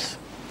 volumes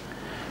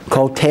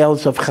called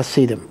Tales of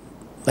Hasidim.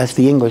 That's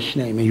the English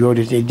name. He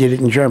did it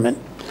in German.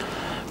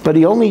 But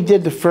he only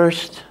did the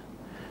first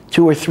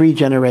 2 or 3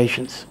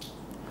 generations.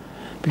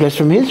 Because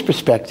from his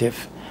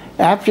perspective,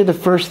 after the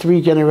first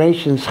 3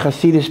 generations,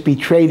 Hasidus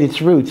betrayed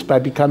its roots by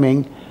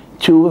becoming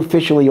too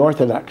officially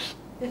Orthodox.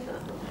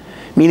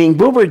 Meaning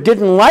Buber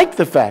didn't like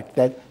the fact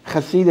that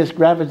Hasidus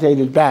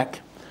gravitated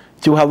back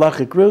to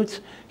halachic roots.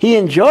 He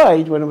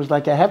enjoyed when it was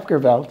like a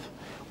Hefkerwelt,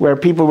 where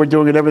people were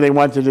doing whatever they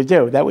wanted to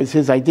do. That was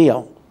his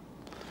ideal.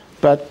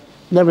 But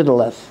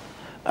nevertheless,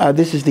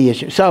 this is the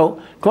issue.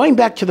 So, going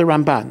back to the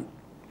Ramban.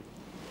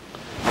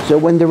 So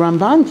when the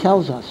Ramban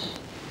tells us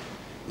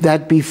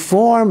that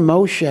before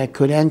Moshe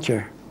could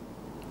enter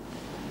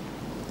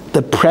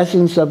the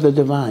presence of the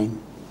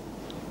divine,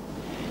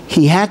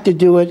 he had to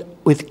do it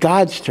with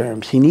God's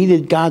terms. He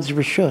needed God's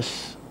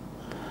reshus.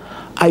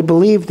 I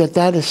believe that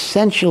that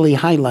essentially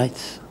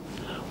highlights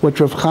what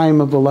Rav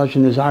Chaim of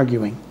Volozhin is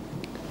arguing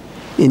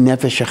in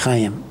Nefesh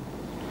HaChaim.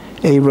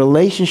 A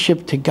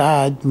relationship to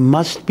God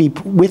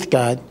with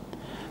God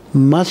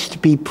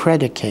must be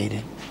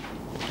predicated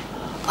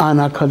on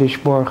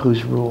HaKadosh Baruch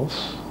Hu's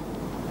rules.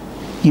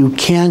 You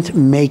can't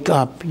make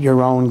up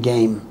your own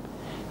game.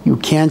 You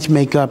can't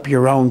make up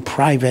your own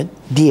private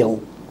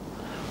deal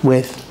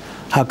with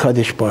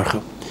HaKadosh Baruch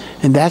Hu.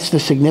 And that's the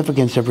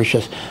significance of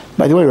Rishus.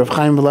 By the way, Rav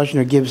Chaim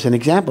Volozhiner gives an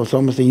example. It's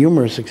almost a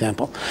humorous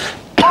example.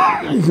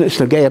 It's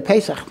the Gaya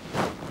Pesach.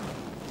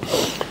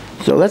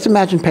 So let's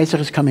imagine Pesach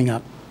is coming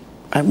up.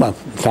 Well,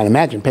 let's not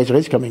imagine. Pesach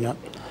is coming up.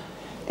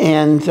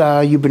 And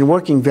you've been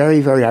working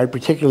very, very hard.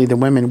 Particularly the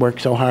women work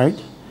so hard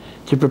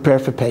to prepare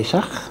for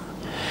Pesach.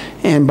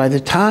 And by the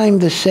time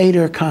the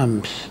Seder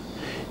comes,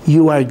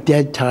 you are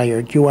dead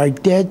tired. You are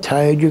dead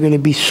tired. You're going to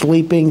be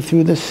sleeping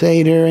through the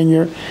Seder, and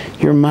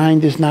your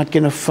mind is not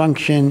going to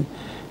function,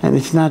 and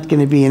it's not going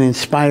to be an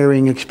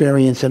inspiring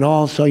experience at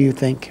all, so you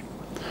think.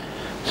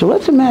 So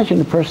let's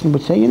imagine a person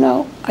would say, you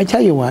know, I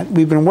tell you what,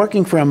 we've been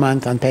working for a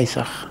month on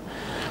Pesach.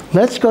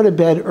 Let's go to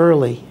bed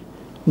early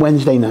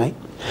Wednesday night.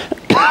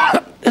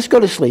 Let's go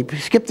to sleep,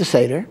 skip the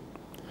Seder,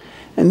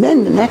 and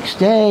then the next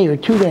day or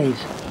 2 days,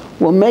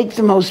 we'll make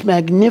the most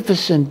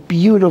magnificent,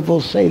 beautiful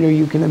Seder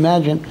you can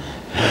imagine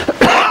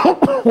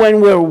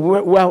when we're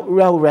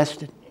well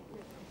rested.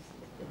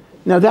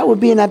 Now that would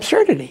be an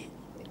absurdity.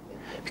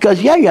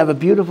 Because yeah, you have a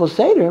beautiful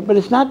Seder, but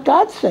it's not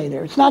God's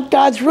Seder. It's not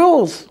God's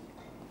rules.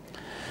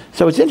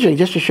 So it's interesting,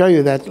 just to show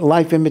you that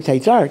life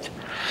imitates art.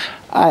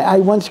 I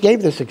once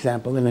gave this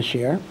example in a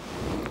shir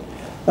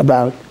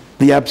about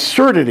the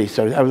absurdity.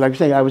 So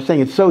I was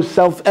saying it's so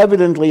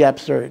self-evidently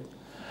absurd.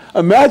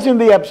 Imagine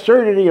the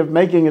absurdity of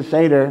making a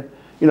Seder,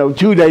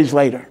 2 days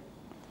later.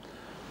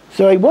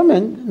 So a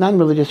woman,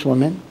 non-religious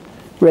woman,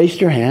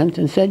 raised her hand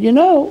and said,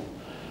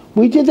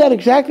 we did that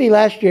exactly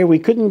last year. We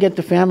couldn't get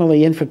the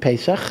family in for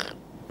Pesach.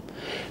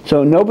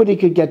 So nobody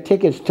could get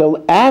tickets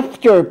till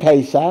after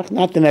Pesach,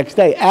 not the next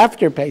day,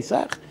 after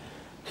Pesach.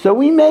 So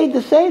we made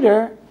the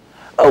Seder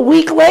a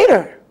week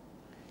later.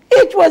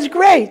 It was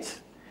great.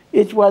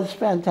 It was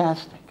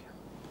fantastic.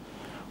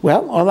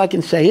 Well, all I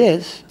can say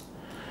is,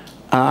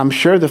 I'm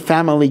sure the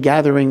family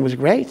gathering was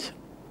great,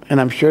 and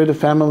I'm sure the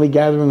family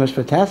gathering was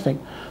fantastic,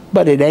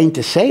 but it ain't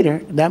a Seder.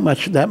 That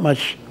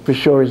much for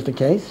sure is the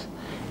case.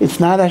 It's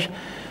not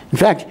in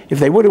fact, if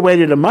they would have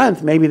waited a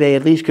month, maybe they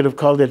at least could have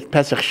called it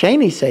Pesach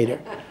Sheni Seder.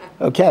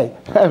 Okay,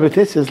 but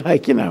this is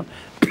like, too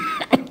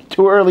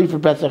early for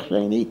Pesach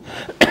Sheni,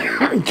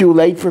 too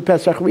late for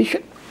Pesach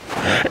Rishon.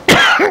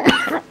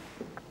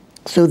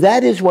 So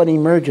that is what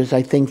emerges,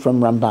 I think,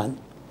 from Ramban.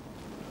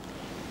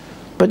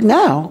 But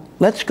now,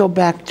 let's go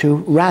back to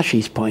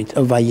Rashi's point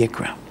of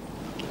Vayikra.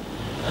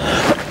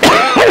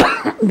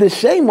 The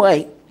same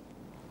way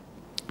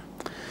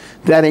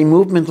that a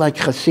movement like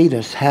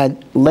Hasidus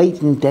had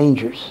latent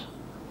dangers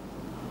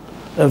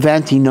of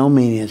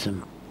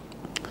antinomianism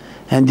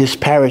and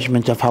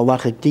disparagement of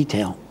halachic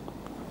detail.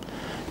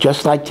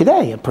 Just like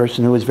today, a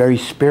person who is very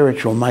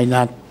spiritual might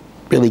not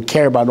really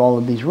care about all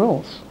of these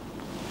rules.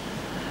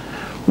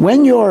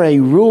 When you're a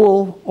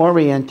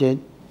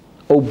rule-oriented,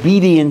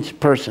 obedient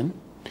person,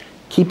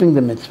 keeping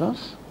the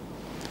mitzvahs,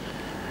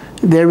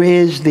 there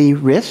is the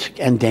risk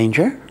and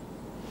danger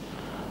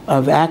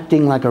of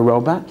acting like a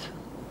robot,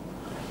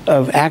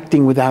 of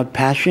acting without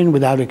passion,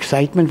 without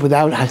excitement,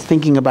 without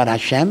thinking about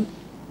Hashem.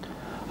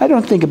 I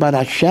don't think about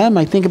Hashem,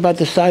 I think about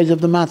the size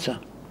of the matzah.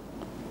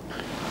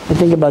 I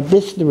think about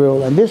this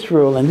rule, and this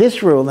rule, and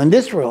this rule, and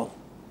this rule,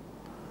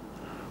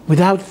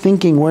 without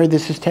thinking where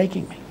this is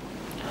taking me.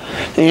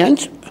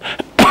 And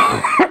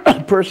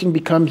a person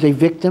becomes a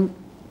victim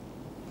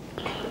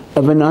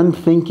of an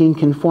unthinking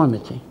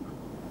conformity,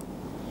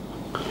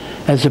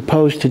 as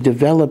opposed to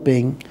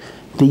developing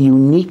the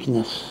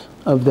uniqueness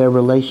of their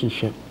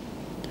relationship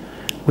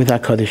with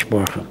HaKadosh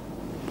Baruch Hu.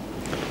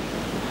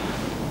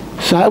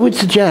 So I would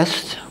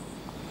suggest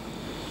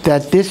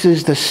that this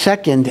is the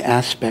second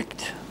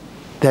aspect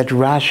that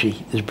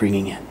Rashi is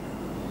bringing in.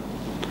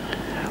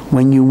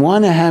 When you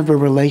want to have a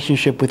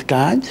relationship with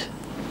God,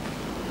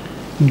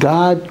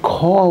 God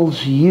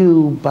calls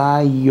you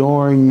by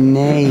your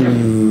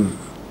name.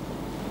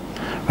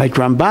 Right?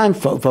 Ramban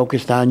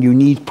focused on you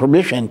need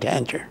permission to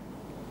enter.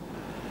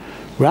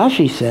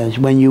 Rashi says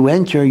when you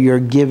enter, you're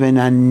given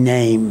a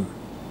name.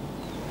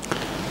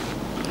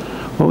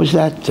 What was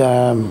that?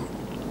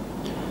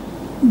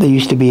 There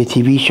used to be a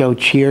TV show,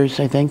 Cheers,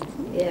 I think.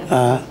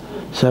 Yeah.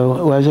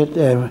 So was it?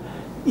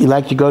 You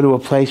like to go to a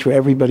place where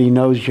everybody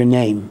knows your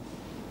name.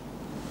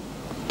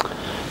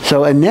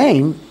 So a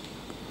name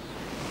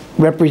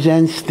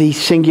represents the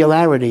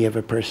singularity of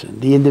a person,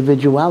 the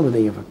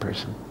individuality of a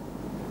person.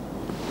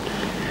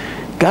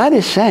 God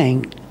is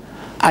saying,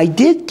 I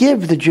did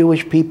give the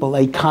Jewish people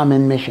a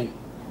common mission,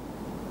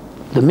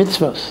 the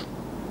mitzvos.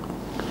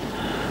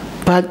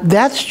 But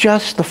that's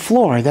just the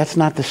floor, that's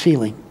not the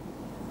ceiling.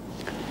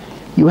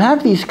 You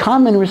have these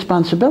common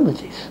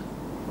responsibilities.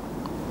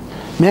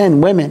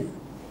 Men, women,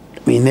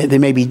 I mean, they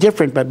may be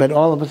different, but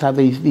all of us have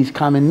these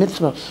common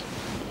mitzvos.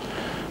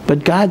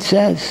 But God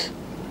says,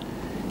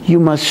 you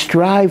must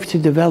strive to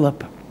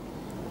develop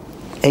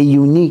a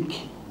unique,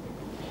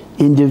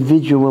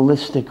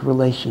 individualistic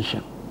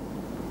relationship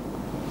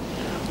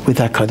with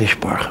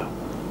HaKadosh Baruch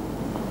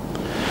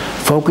Hu.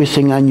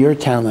 Focusing on your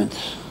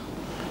talents,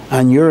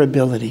 on your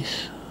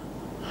abilities,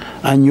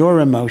 on your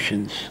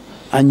emotions,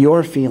 on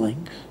your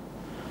feelings,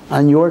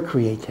 on your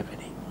creativity.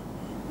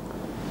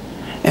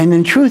 And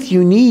in truth,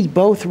 you need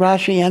both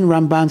Rashi and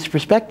Ramban's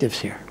perspectives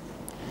here.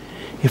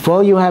 If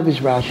all you have is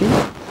Rashi,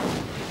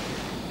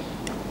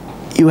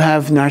 you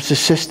have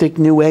narcissistic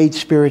New Age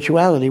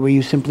spirituality where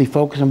you simply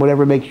focus on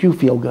whatever makes you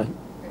feel good.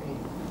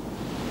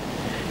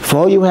 If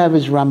all you have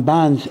is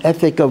Ramban's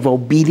ethic of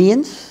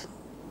obedience,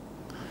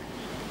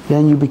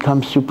 then you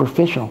become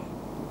superficial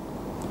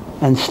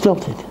and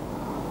stilted.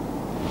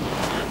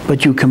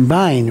 But you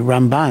combine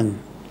Ramban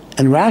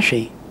and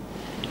Rashi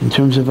in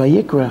terms of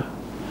Vayikra,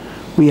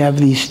 we have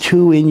these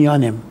two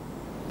inyanim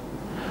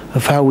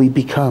of how we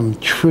become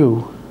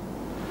true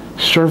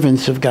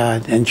servants of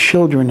God and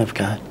children of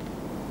God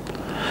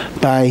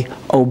by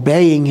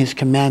obeying His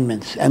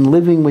commandments and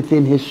living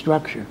within His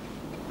structure,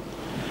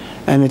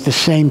 and at the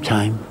same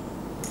time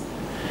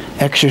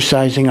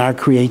exercising our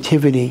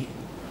creativity,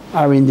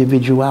 our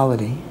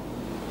individuality,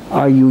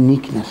 our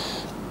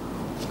uniqueness.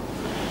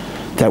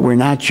 That we're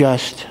not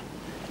just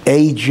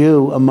a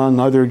Jew among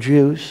other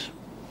Jews.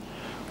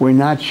 We're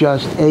not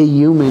just a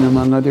human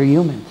among other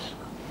humans.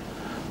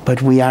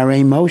 But we are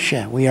a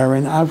Moshe, we are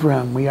an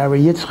Avram, we are a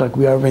Yitzchak,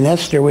 we are an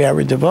Esther, we are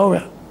a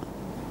Devorah.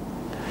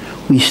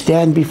 We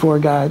stand before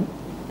God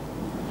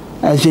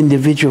as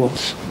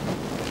individuals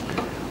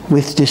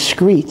with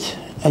discrete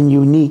and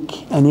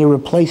unique and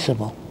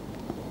irreplaceable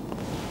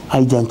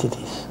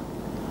identities.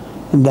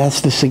 And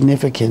that's the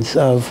significance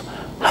of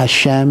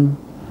Hashem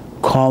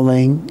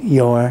calling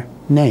your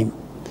name.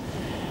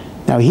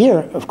 Now here,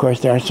 of course,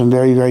 there are some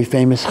very, very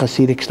famous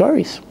Hasidic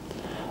stories.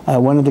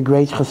 One of the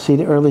great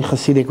early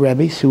Hasidic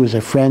Rebbes, who was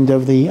a friend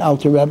of the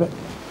Alter Rebbe,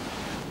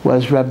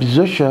 was Reb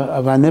Zusha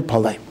of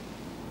Hanipale.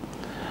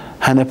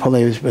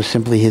 Hanipale was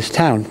simply his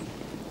town.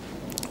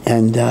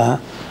 And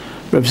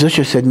Reb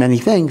Zusha said many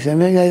things.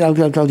 And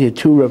I'll tell you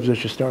two Reb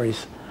Zusha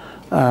stories.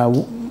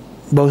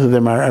 Both of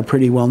them are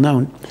pretty well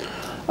known.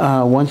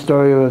 One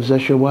story of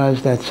Zusha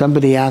was that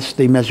somebody asked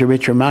the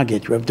Mezritcher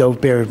Maggid, Reb Dov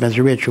Ber of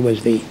Mezritch, who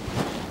was the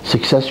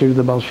successor to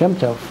the Baal Shem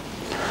Tov,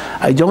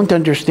 I don't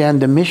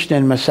understand the Mishnah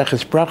in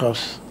Maseches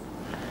Brachos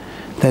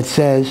that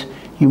says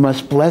you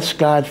must bless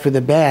God for the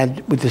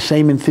bad with the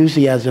same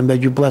enthusiasm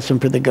that you bless Him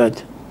for the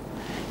good.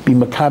 Be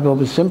makabel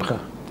b'simcha.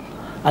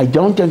 I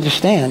don't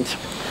understand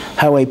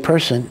how a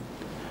person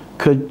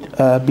could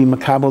be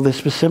makabel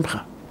this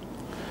b'simcha.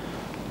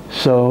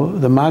 So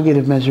the Maggid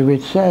of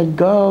Mezritch said,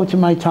 go to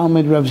my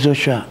Talmud Rav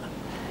Zusha.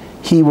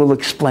 He will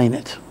explain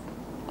it.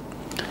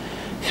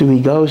 So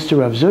he goes to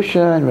Rav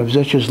Zusha, and Rav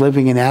Zusha is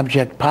living in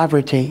abject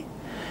poverty,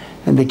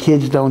 and the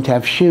kids don't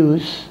have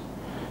shoes,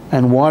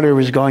 and water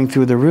is going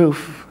through the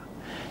roof,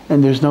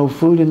 and there's no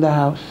food in the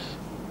house.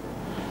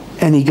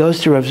 And he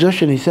goes to Rav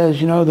Zusha and he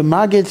says, you know, the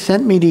Maggid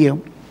sent me to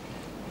you,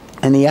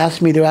 and he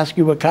asked me to ask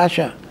you a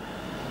kasha.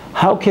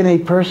 How can a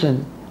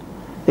person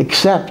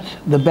accept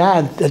the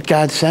bad that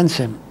God sends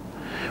him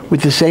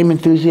with the same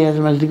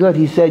enthusiasm as the good?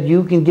 He said,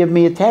 you can give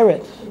me a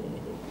teretz.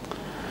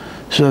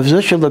 So Rav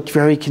Zusha looked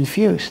very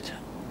confused.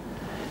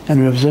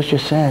 And Rav Zusha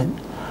said,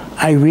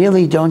 I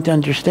really don't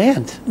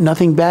understand.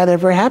 Nothing bad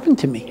ever happened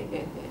to me.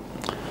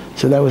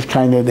 So that was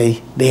kind of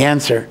the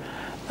answer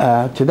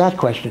to that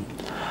question.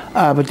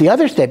 But the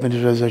other statement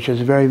of Rav Zusha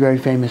is a very, very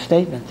famous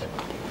statement.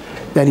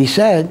 That he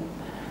said,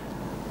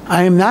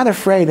 I am not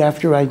afraid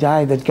after I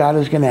die that God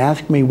is going to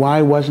ask me,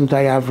 why wasn't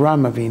I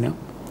Avram Avinu?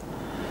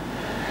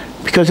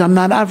 Because I'm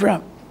not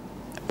Avram.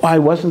 Why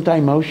wasn't I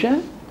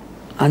Moshe?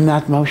 I'm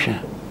not Moshe.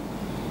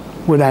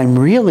 What I'm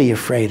really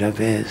afraid of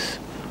is,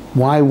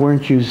 why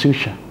weren't you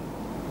Zusha?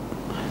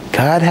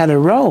 God had a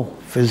role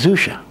for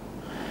Zusha.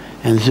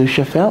 And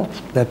Zusha felt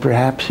that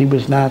perhaps he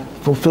was not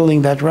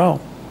fulfilling that role.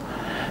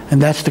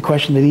 And that's the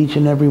question that each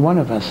and every one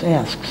of us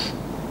asks.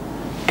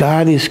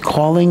 God is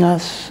calling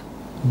us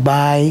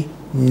by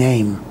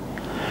name.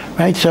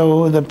 Right?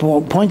 So the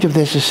point of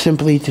this is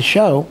simply to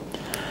show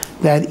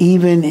that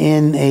even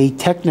in a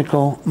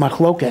technical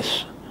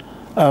machlokas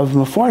of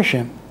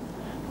Mefarshim,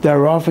 there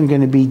are often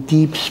going to be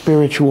deep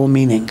spiritual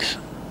meanings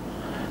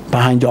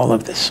behind all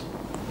of this.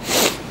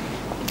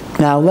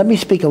 Now, let me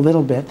speak a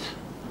little bit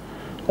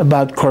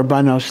about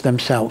korbanos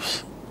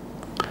themselves.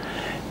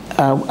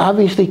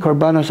 Obviously,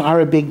 korbanos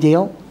are a big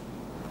deal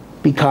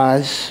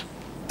because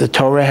the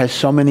Torah has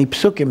so many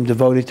psukim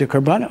devoted to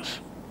korbanos.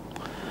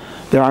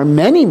 There are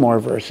many more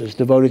verses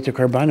devoted to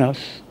korbanos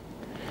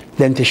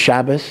than to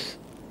Shabbos,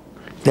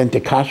 than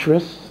to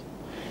kashrus,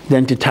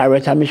 than to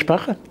Taharat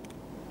HaMishpacha.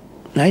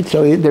 Right?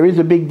 So there is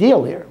a big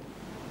deal here.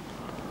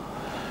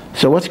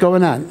 So what's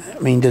going on? I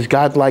mean, does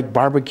God like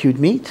barbecued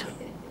meat?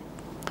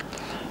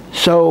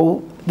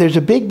 So there's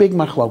a big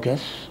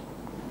machlokas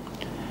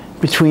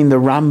between the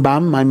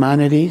Rambam,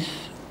 Maimonides,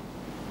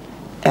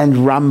 and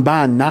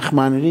Ramban,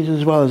 Nachmanides,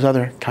 as well as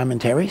other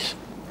commentaries.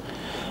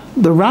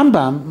 The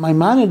Rambam,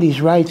 Maimonides,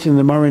 writes in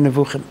the Moreh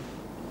Nevuchim,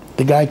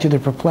 the Guide to the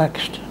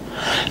Perplexed,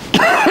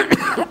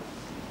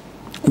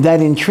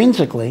 that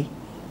intrinsically,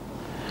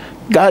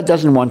 God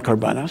doesn't want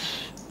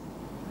korbanos.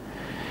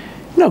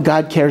 No,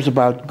 God cares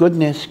about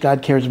goodness,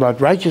 God cares about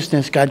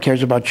righteousness, God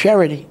cares about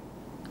charity.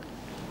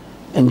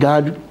 And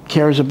God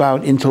cares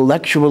about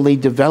intellectually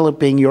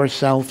developing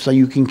yourself so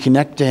you can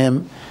connect to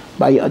Him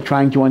by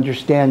trying to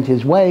understand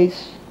His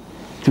ways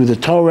through the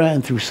Torah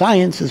and through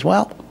science as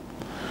well.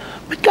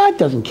 But God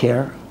doesn't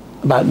care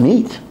about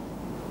meat.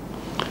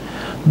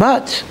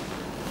 But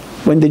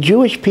when the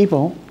Jewish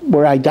people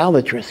were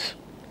idolatrous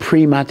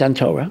pre-Matan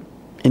Torah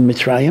in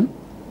Mitzrayim,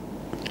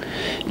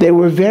 they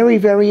were very,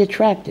 very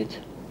attracted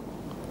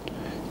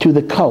to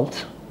the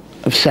cult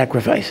of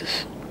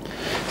sacrifices.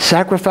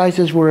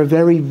 Sacrifices were a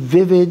very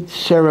vivid,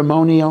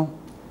 ceremonial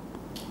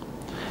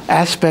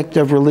aspect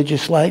of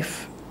religious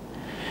life.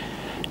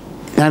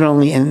 Not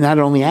only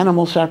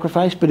animal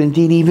sacrifice, but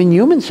indeed even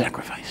human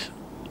sacrifice.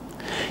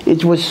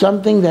 It was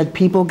something that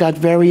people got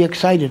very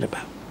excited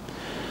about.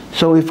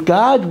 So if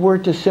God were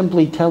to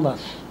simply tell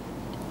us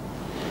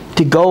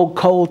to go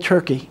cold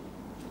turkey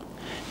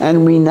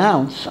and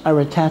renounce our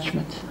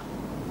attachment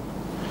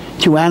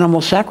to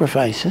animal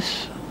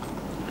sacrifices,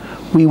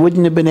 we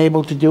wouldn't have been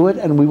able to do it,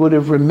 and we would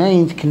have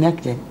remained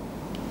connected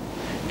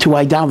to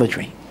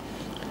idolatry.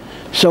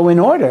 So in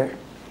order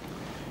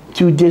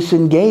to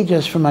disengage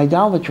us from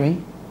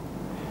idolatry,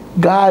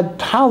 God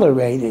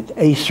tolerated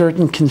a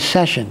certain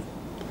concession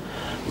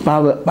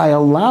by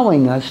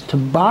allowing us to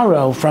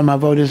borrow from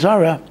Avodah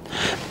Zarah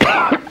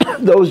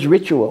those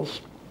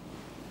rituals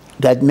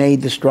that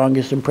made the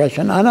strongest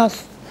impression on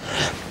us.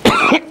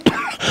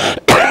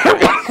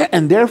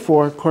 And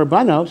therefore,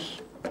 korbanos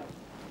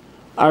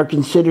are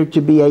considered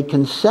to be a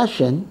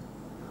concession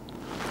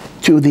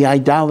to the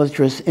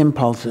idolatrous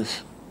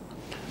impulses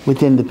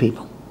within the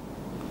people.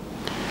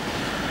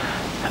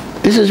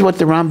 This is what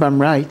the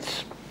Rambam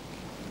writes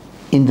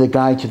in the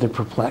Guide to the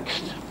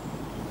Perplexed.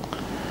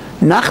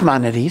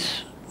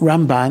 Nachmanides,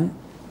 Ramban,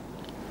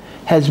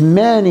 has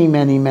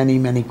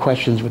many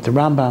questions with the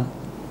Rambam.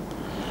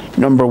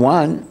 Number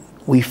one,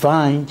 we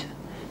find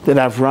that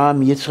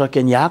Avram, Yitzchak,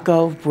 and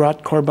Yaakov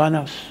brought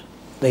korbanos.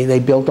 They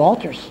built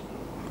altars.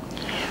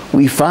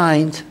 We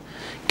find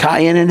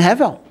Cain and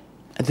Hevel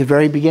at the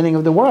very beginning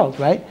of the world,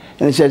 right?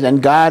 And it says,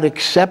 and God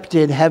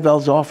accepted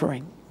Hevel's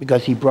offering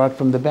because he brought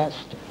from the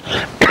best.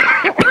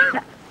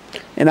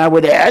 And I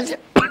would add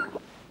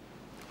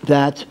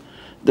that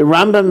the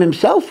Rambam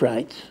himself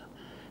writes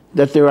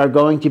that there are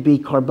going to be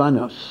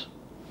korbanos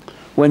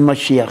when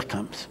Mashiach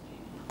comes.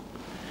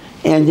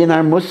 And in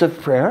our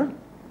Musaf prayer,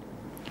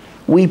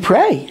 we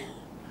pray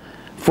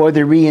for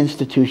the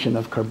reinstitution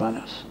of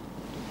korbanos.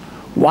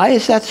 Why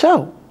is that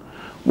so?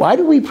 Why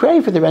do we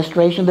pray for the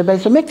restoration of the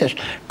Beis HaMikdash?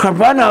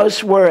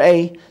 Korbanos were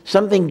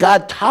something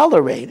God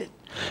tolerated,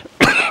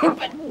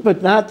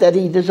 but not that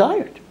He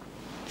desired.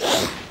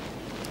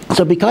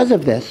 So because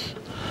of this,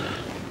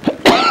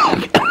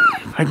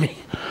 pardon me.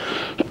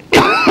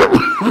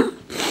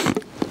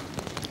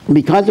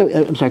 Because of,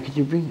 I'm sorry, could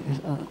you bring,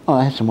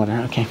 I have some water,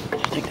 okay,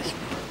 take this.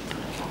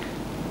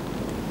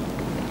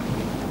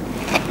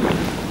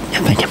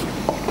 Yeah, thank you.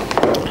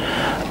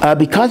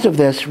 Because of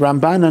this,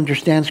 Ramban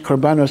understands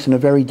korbanos in a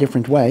very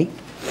different way.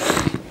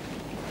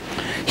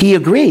 He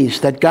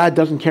agrees that God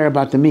doesn't care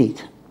about the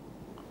meat,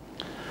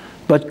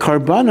 but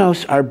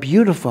korbanos are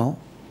beautiful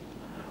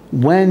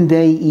when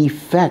they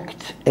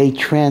effect a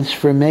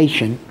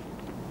transformation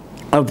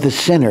of the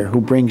sinner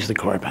who brings the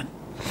korban.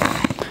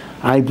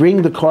 I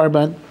bring the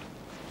korban,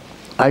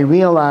 I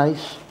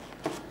realize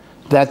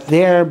that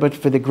there, but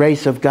for the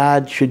grace of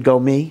God, should go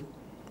me.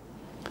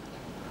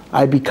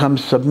 I become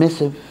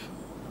submissive.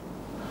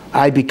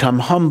 I become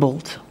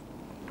humbled.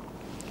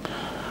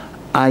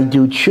 I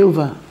do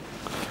tshuva.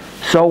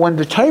 So when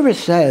the Torah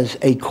says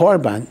a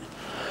korban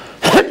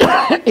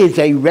is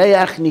a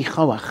reach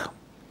nichoach,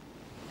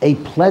 a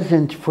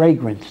pleasant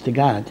fragrance to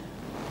God,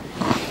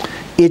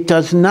 It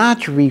does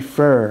not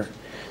refer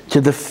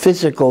to the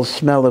physical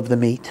smell of the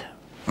meat.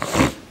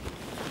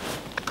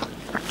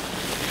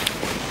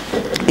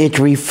 It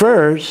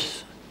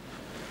refers,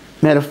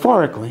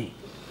 metaphorically,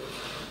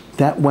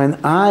 that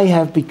when I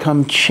have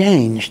become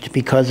changed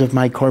because of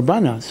my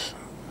korbanos,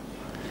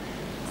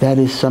 that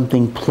is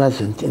something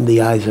pleasant in the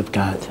eyes of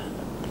God.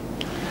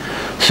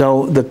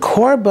 So the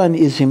korban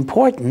is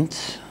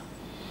important,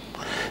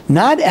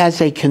 not as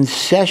a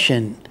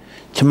concession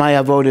to my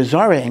avodah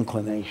zarah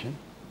inclination.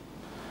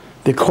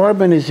 The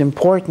korban is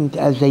important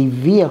as a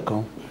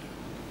vehicle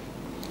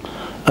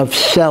of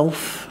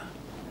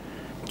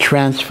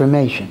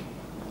self-transformation.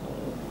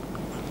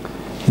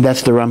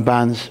 That's the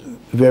Ramban's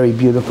very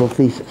beautiful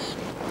thesis.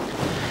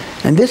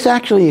 And this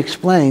actually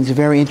explains a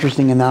very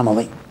interesting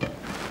anomaly.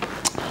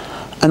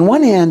 On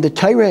one hand, the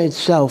Torah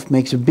itself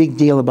makes a big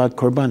deal about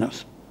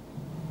korbanos.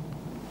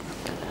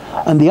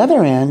 On the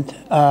other hand,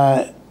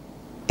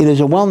 it is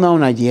a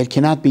well-known idea, it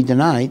cannot be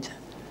denied,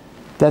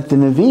 that the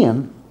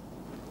Nevi'im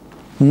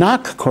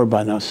knock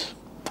korbanos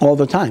all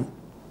the time.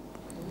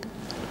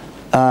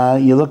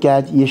 You look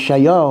at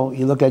Yeshayahu,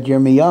 you look at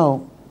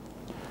Yirmiyahu.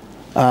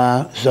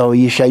 So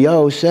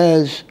Yeshayahu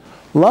says,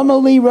 Lama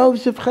li rov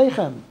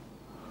zivchechem.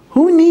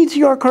 Who needs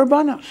your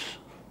korbanos?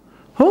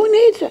 Who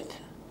needs it?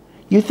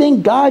 You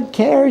think God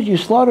cares? You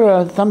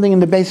slaughter something in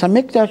the Beis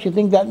HaMikdash, you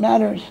think that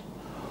matters?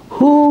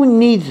 Who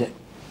needs it?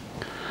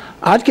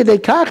 Ad kedei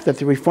kach, that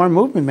the Reform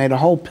movement made a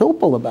whole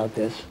pilpul about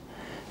this.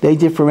 They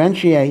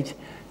differentiate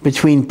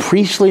between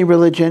priestly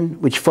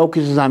religion, which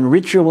focuses on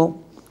ritual,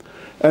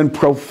 and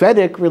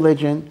prophetic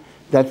religion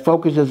that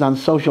focuses on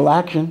social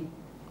action.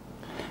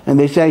 And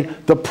they say,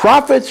 the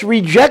prophets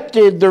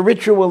rejected the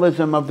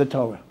ritualism of the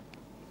Torah.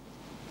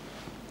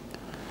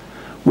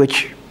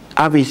 Which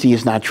obviously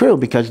is not true,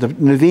 because the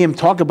Nevi'im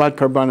talk about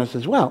korbanos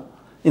as well,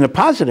 in a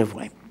positive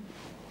way.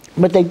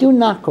 But they do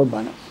knock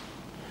korbanos.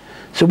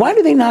 So why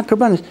do they knock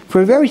korbanos?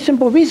 For a very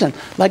simple reason.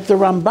 Like the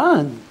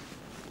Ramban,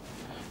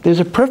 there's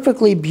a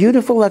perfectly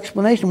beautiful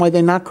explanation why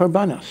they knock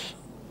korbanos.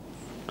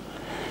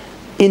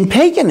 In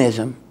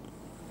paganism,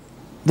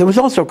 there was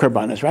also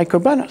korbanos, right?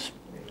 Korbanos.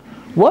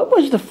 What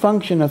was the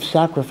function of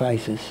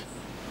sacrifices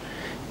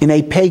in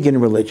a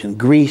pagan religion,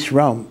 Greece,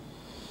 Rome?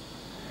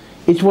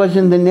 It was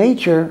in the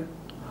nature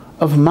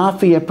of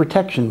mafia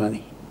protection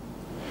money.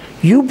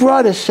 You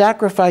brought a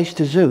sacrifice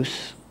to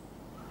Zeus,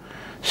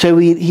 so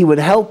he would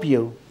help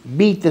you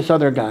beat this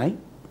other guy,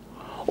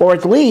 or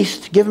at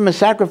least give him a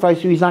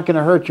sacrifice so he's not going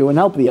to hurt you and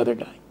help the other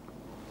guy.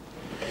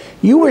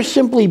 You were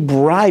simply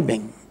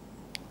bribing.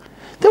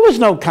 There was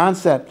no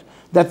concept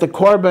that the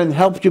korban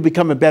helped you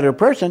become a better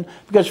person,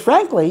 because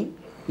frankly,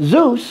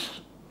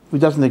 Zeus, who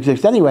doesn't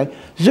exist anyway,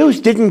 Zeus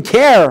didn't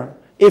care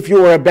if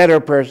you were a better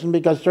person,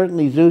 because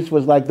certainly Zeus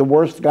was like the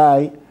worst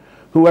guy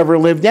who ever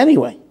lived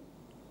anyway.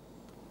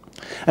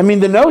 I mean,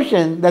 the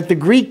notion that the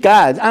Greek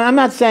gods, I'm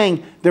not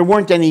saying there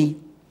weren't any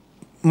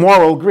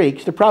moral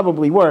Greeks, there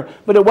probably were,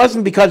 but it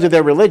wasn't because of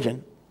their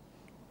religion.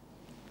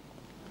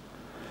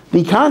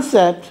 The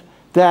concept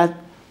that,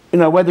 you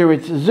know, whether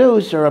it's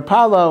Zeus or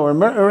Apollo or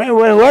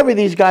whoever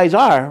these guys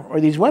are, or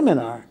these women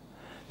are,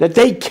 that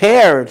they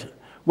cared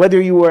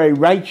whether you were a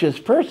righteous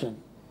person,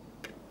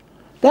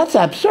 that's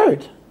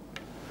absurd.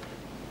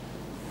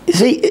 You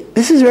see,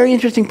 this is a very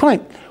interesting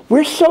point.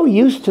 We're so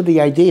used to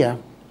the idea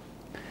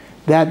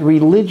that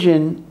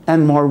religion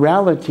and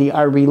morality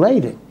are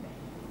related.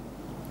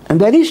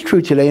 And that is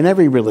true today in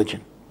every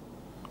religion,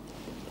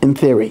 in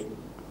theory.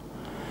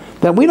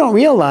 That we don't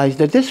realize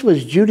that this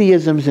was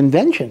Judaism's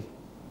invention.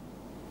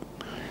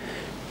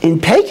 In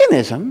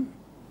paganism,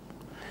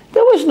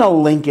 there was no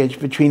linkage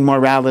between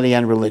morality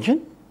and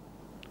religion.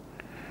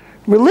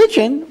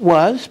 Religion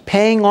was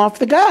paying off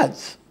the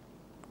gods.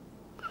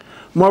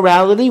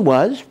 Morality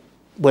was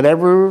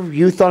whatever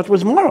you thought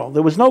was moral.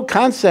 There was no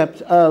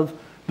concept of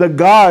the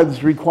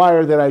gods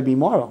require that I be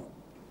moral.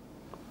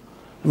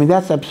 I mean,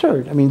 that's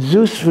absurd. I mean,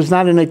 Zeus was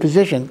not in a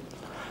position.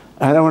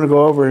 I don't want to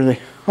go over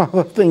all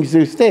the things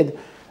Zeus did.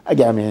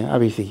 Again, I mean,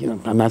 obviously, you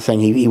know, I'm not saying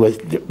he was,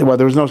 well,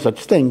 there was no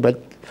such thing,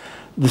 but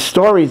the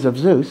stories of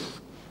Zeus,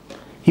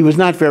 he was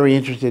not very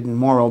interested in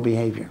moral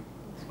behavior.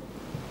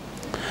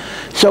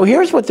 So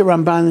here's what the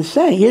Ramban is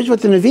saying. Here's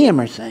what the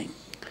Nevi'im are saying.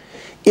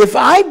 If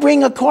I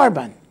bring a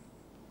korban,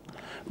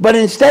 but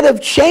instead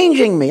of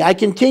changing me, I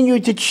continue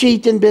to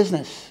cheat in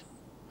business,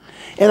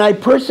 and I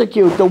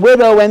persecute the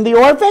widow and the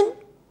orphan,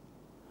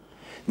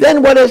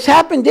 then what has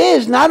happened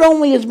is, not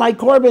only is my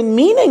korban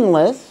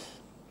meaningless,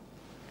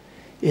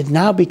 it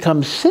now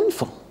becomes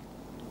sinful.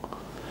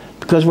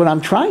 Because what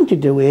I'm trying to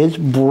do is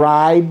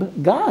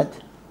bribe God.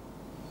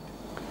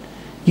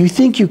 You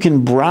think you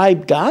can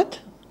bribe God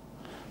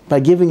by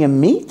giving him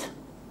meat?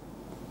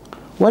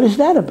 What is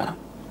that about?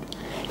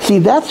 See,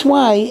 that's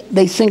why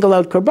they single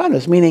out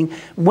korbanos, meaning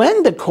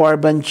when the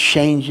korban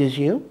changes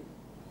you,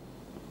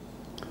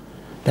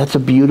 that's a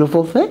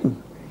beautiful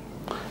thing.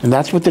 And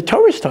that's what the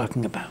Torah is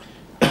talking about.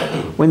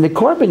 When the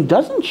korban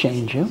doesn't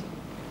change you,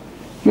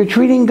 you're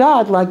treating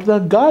God like the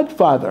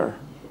Godfather.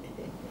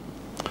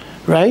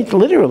 right?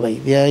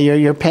 Literally, yeah,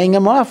 you're paying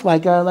him off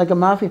like a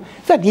mafia. In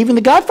fact, even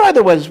the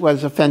Godfather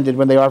was offended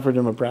when they offered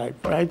him a bribe,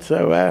 right?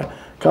 So,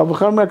 Kol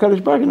Cholei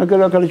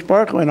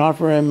Yisroel, and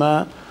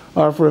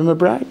offer him a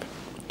bribe.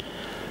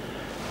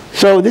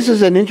 So this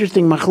is an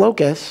interesting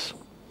machlokes,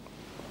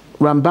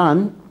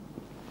 Ramban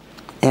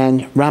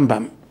and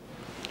Rambam.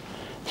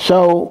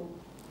 So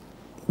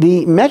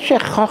the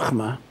Meshech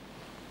Chochma,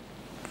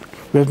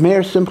 Rav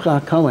Meir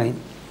Simcha HaKohen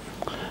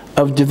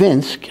of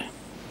Dvinsk,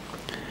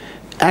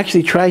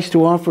 actually tries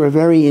to offer a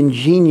very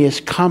ingenious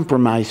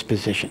compromise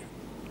position.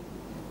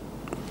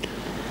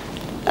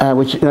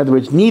 Which, in other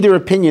words, neither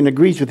opinion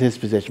agrees with his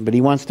position, but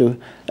he wants to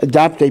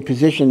adopt a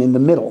position in the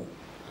middle.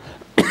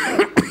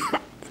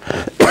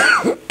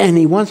 And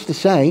he wants to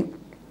say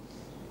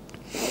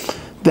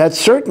that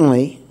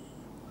certainly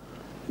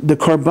the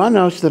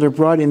korbanos that are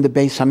brought in the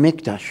Beis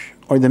HaMikdash,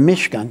 or the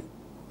Mishkan,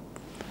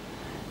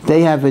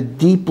 they have a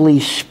deeply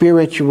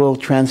spiritual,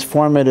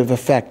 transformative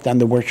effect on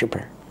the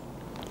worshiper.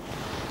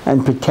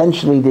 And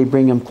potentially they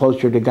bring him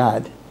closer to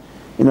God.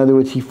 In other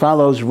words, he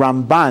follows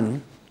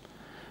Ramban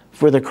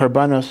for the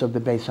korbanos of the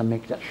Beis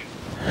HaMikdash.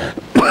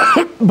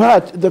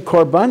 But the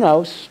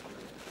korbanos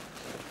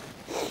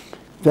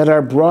that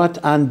are brought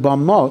on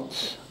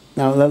bamot,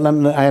 now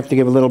I have to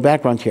give a little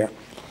background here.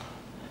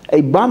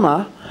 A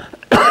bama,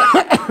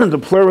 the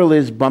plural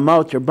is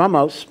bamot or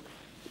bamos,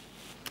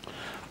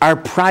 are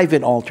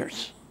private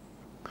altars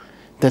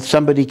that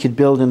somebody could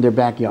build in their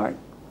backyard.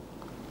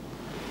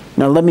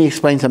 Now let me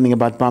explain something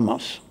about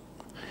bamos.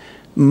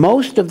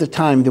 Most of the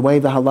time, the way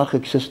the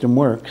halachic system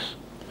works,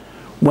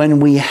 when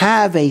we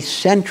have a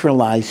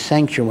centralized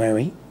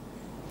sanctuary,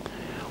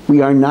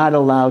 we are not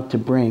allowed to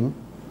bring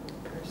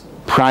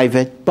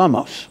private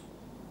bamos.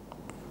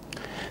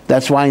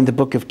 That's why in the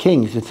book of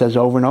Kings it says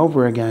over and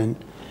over again,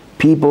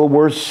 people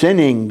were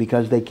sinning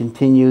because they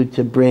continued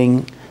to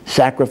bring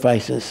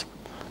sacrifices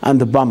on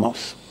the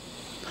bamos.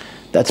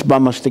 That's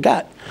bamos to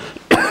God.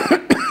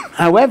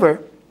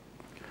 However,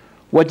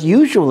 what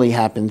usually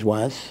happens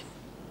was,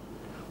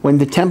 when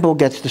the temple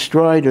gets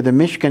destroyed or the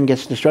Mishkan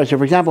gets destroyed, so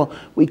for example,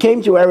 we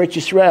came to Eretz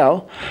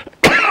Yisrael,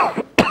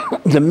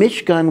 the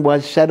Mishkan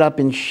was set up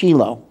in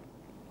Shiloh,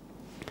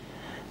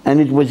 and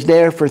it was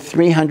there for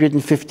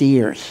 350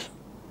 years.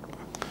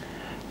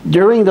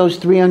 During those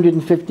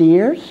 350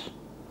 years,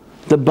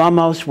 the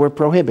bamos were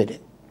prohibited.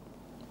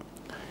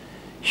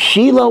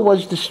 Shiloh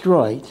was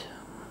destroyed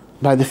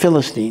by the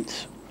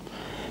Philistines,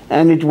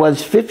 and it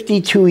was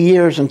 52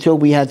 years until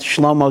we had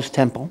Shlomo's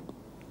temple.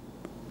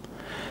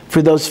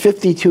 For those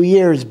 52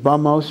 years,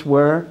 bamos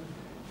were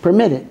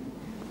permitted.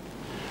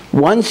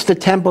 Once the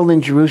temple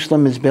in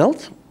Jerusalem is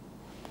built,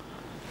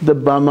 the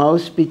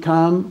bamos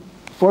become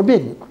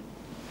forbidden.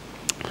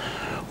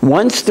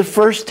 Once the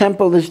first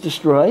temple is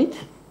destroyed,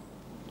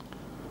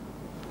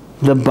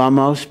 the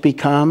bamos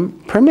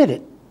become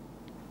permitted.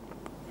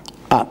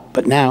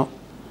 But now,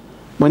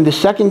 when the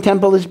second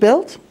temple is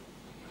built,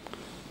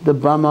 the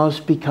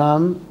bamos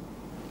become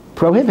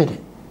prohibited.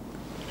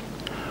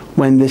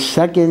 When the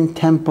second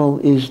temple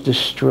is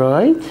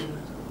destroyed,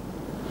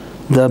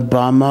 the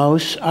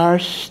bamos are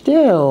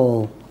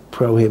still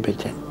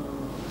prohibited.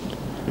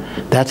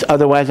 That's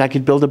otherwise I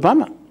could build a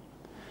bama.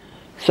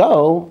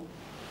 So,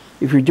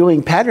 if you're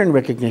doing pattern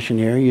recognition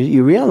here,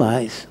 you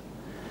realize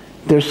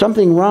there's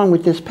something wrong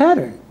with this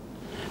pattern.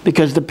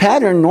 Because the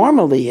pattern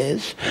normally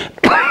is,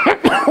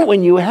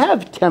 when you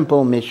have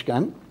temple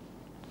Mishkan,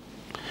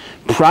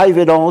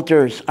 private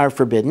altars are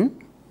forbidden.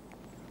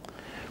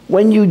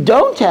 When you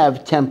don't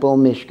have temple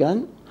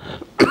Mishkan,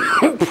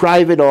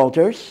 private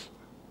altars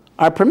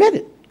are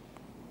permitted.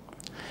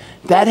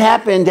 That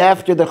happened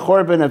after the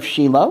Chorban of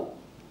Shiloh,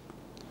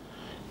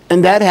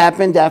 and that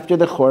happened after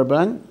the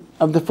Chorban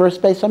of the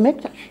first Beis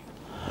HaMikdash.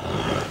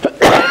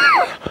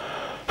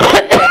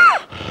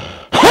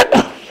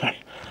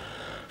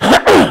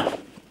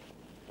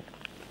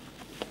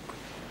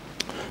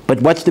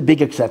 But what's the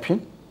big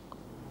exception?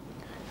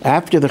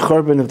 After the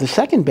Chorban of the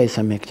second Beis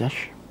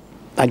HaMikdash,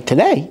 like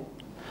today,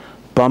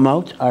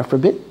 bamot are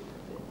forbidden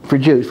for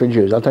Jews.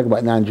 I'll talk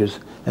about non-Jews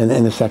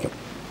in a second.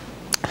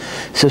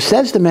 So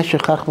says the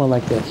Meshech Chochma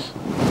like this.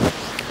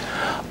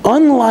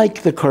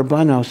 Unlike the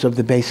korbanos of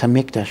the Beis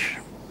HaMikdash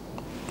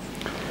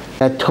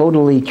that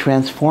totally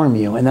transform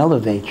you and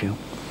elevate you,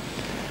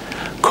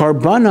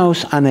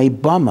 korbanos on a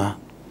bama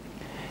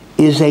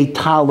is a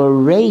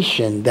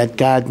toleration that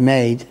God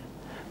made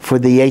for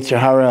the Yetzer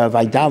Hara of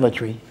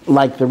idolatry,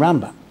 like the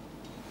Rambam.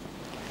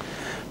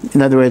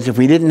 In other words, if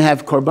we didn't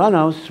have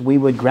korbanos, we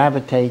would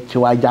gravitate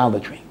to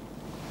idolatry.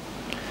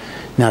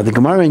 Now, the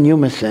Gemara in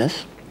Yuma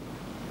says,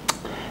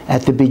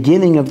 at the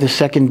beginning of the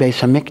second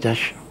Beis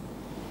HaMikdash,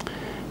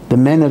 the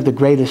men of the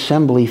Great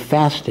Assembly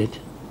fasted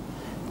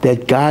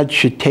that God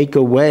should take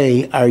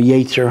away our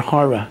Yetzer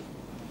Hara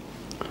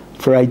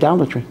for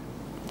idolatry.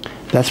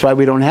 That's why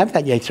we don't have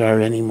that Yetzer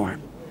Hara anymore.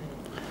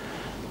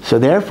 So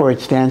therefore,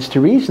 it stands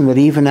to reason that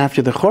even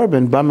after the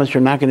Chorban, bamas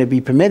are not going to be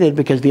permitted,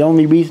 because the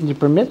only reason to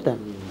permit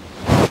them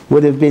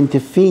would have been to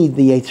feed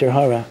the Yetzer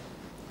Hara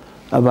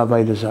of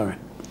Avodah Zarah.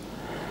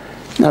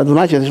 Now,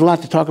 there's a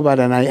lot to talk about,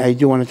 and I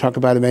do want to talk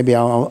about it. Maybe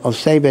I'll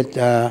save it.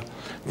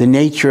 The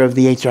nature of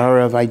the Yetzer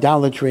Hara of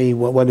idolatry,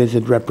 what does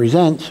it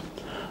represent,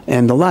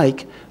 and the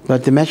like.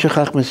 But the Meshech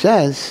Chochmah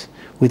says,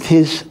 with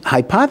his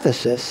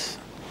hypothesis,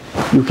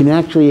 you can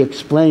actually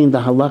explain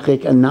the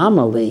halachic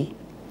anomaly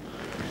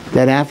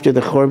that after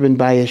the Chorban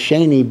Bayis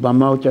Sheni,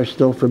 bamot are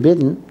still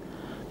forbidden,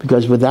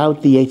 because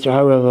without the Yetzer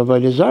Hara of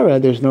Avodah Zarah,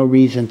 there's no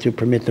reason to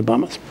permit the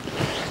bamos.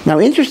 Now,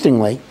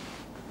 interestingly,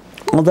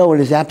 although it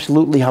is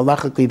absolutely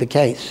halachically the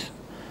case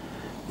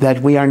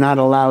that we are not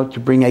allowed to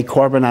bring a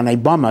korban on a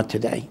bama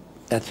today,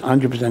 that's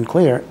 100%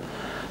 clear,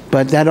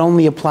 but that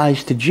only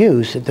applies to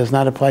Jews. It does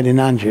not apply to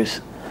non-Jews.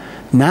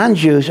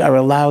 Non-Jews are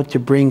allowed to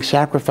bring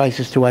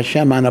sacrifices to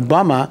Hashem on a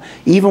bama,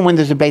 even when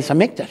there's a Beis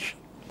HaMikdash.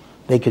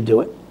 They could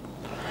do it.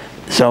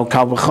 So,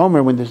 Kal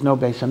V'chomer when there's no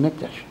Beis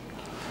HaMikdash.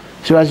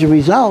 So as a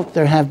result,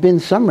 there have been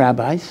some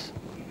rabbis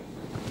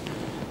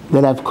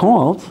that have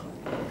called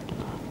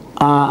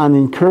on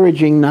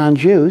encouraging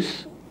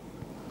non-Jews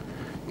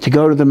to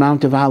go to the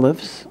Mount of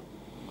Olives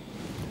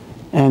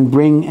and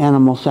bring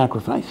animal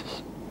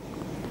sacrifices.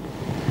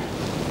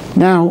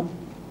 Now,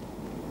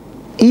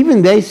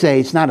 even they say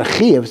it's not a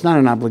chiyuv, it's not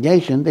an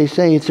obligation, they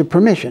say it's a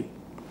permission.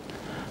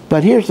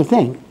 But here's the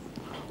thing.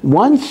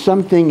 Once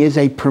something is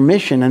a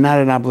permission and not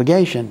an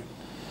obligation,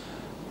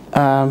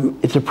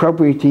 it's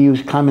appropriate to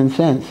use common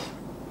sense,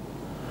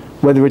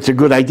 whether it's a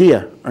good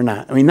idea or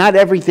not. I mean, not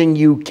everything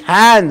you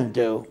can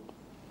do,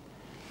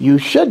 you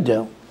should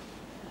do.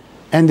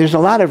 And there's a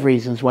lot of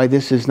reasons why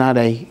this is not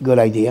a good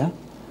idea.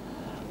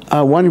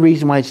 One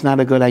reason why it's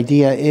not a good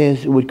idea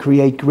is it would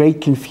create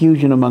great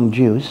confusion among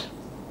Jews.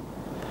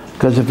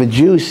 Because if a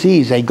Jew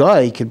sees a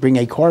guy could bring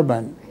a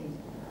korban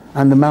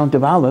on the Mount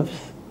of Olives,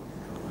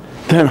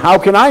 then how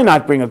can I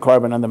not bring a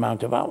korban on the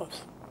Mount of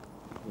Olives?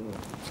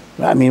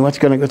 I mean, what's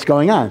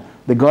going on?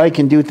 The guy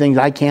can do things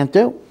I can't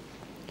do.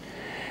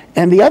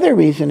 And the other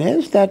reason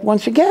is that,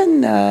 once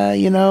again,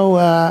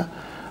 our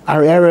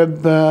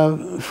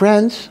Arab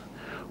friends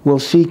will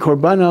see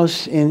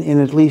korbanos in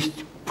at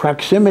least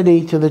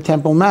proximity to the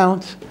Temple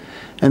Mount,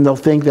 and they'll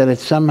think that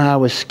it's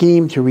somehow a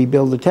scheme to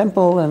rebuild the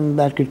temple, and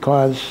that could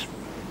cause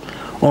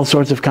all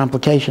sorts of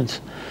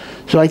complications.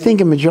 So I think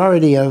a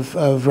majority of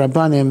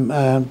Rabbanim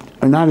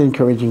are not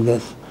encouraging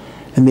this,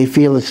 and they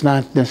feel it's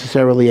not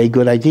necessarily a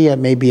good idea,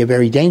 maybe a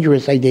very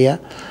dangerous idea.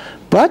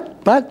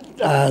 But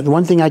the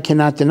one thing I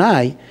cannot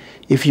deny,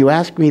 if you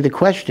ask me the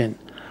question,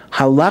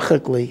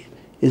 halachically,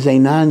 is a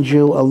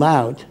non-Jew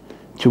allowed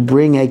to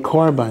bring a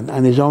korban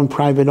on his own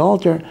private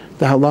altar?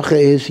 The halacha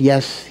is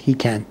yes, he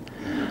can.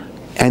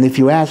 And if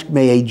you ask,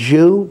 may a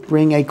Jew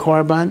bring a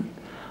korban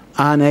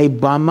on a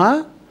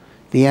bama?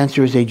 The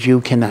answer is a Jew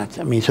cannot.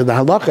 I mean, so the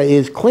halacha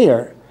is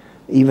clear,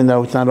 even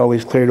though it's not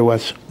always clear to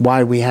us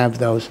why we have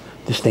those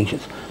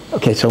distinctions.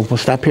 Okay, so we'll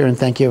stop here and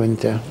thank you, and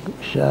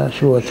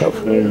Shavua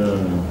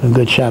Tov. A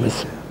good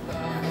Shabbos.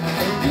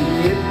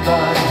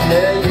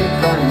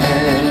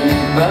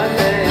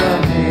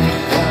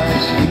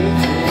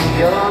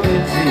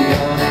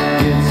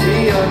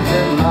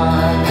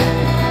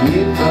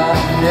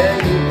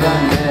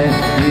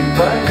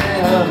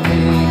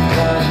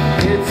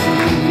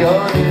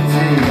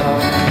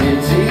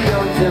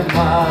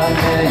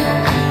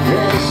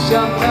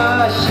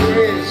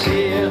 It's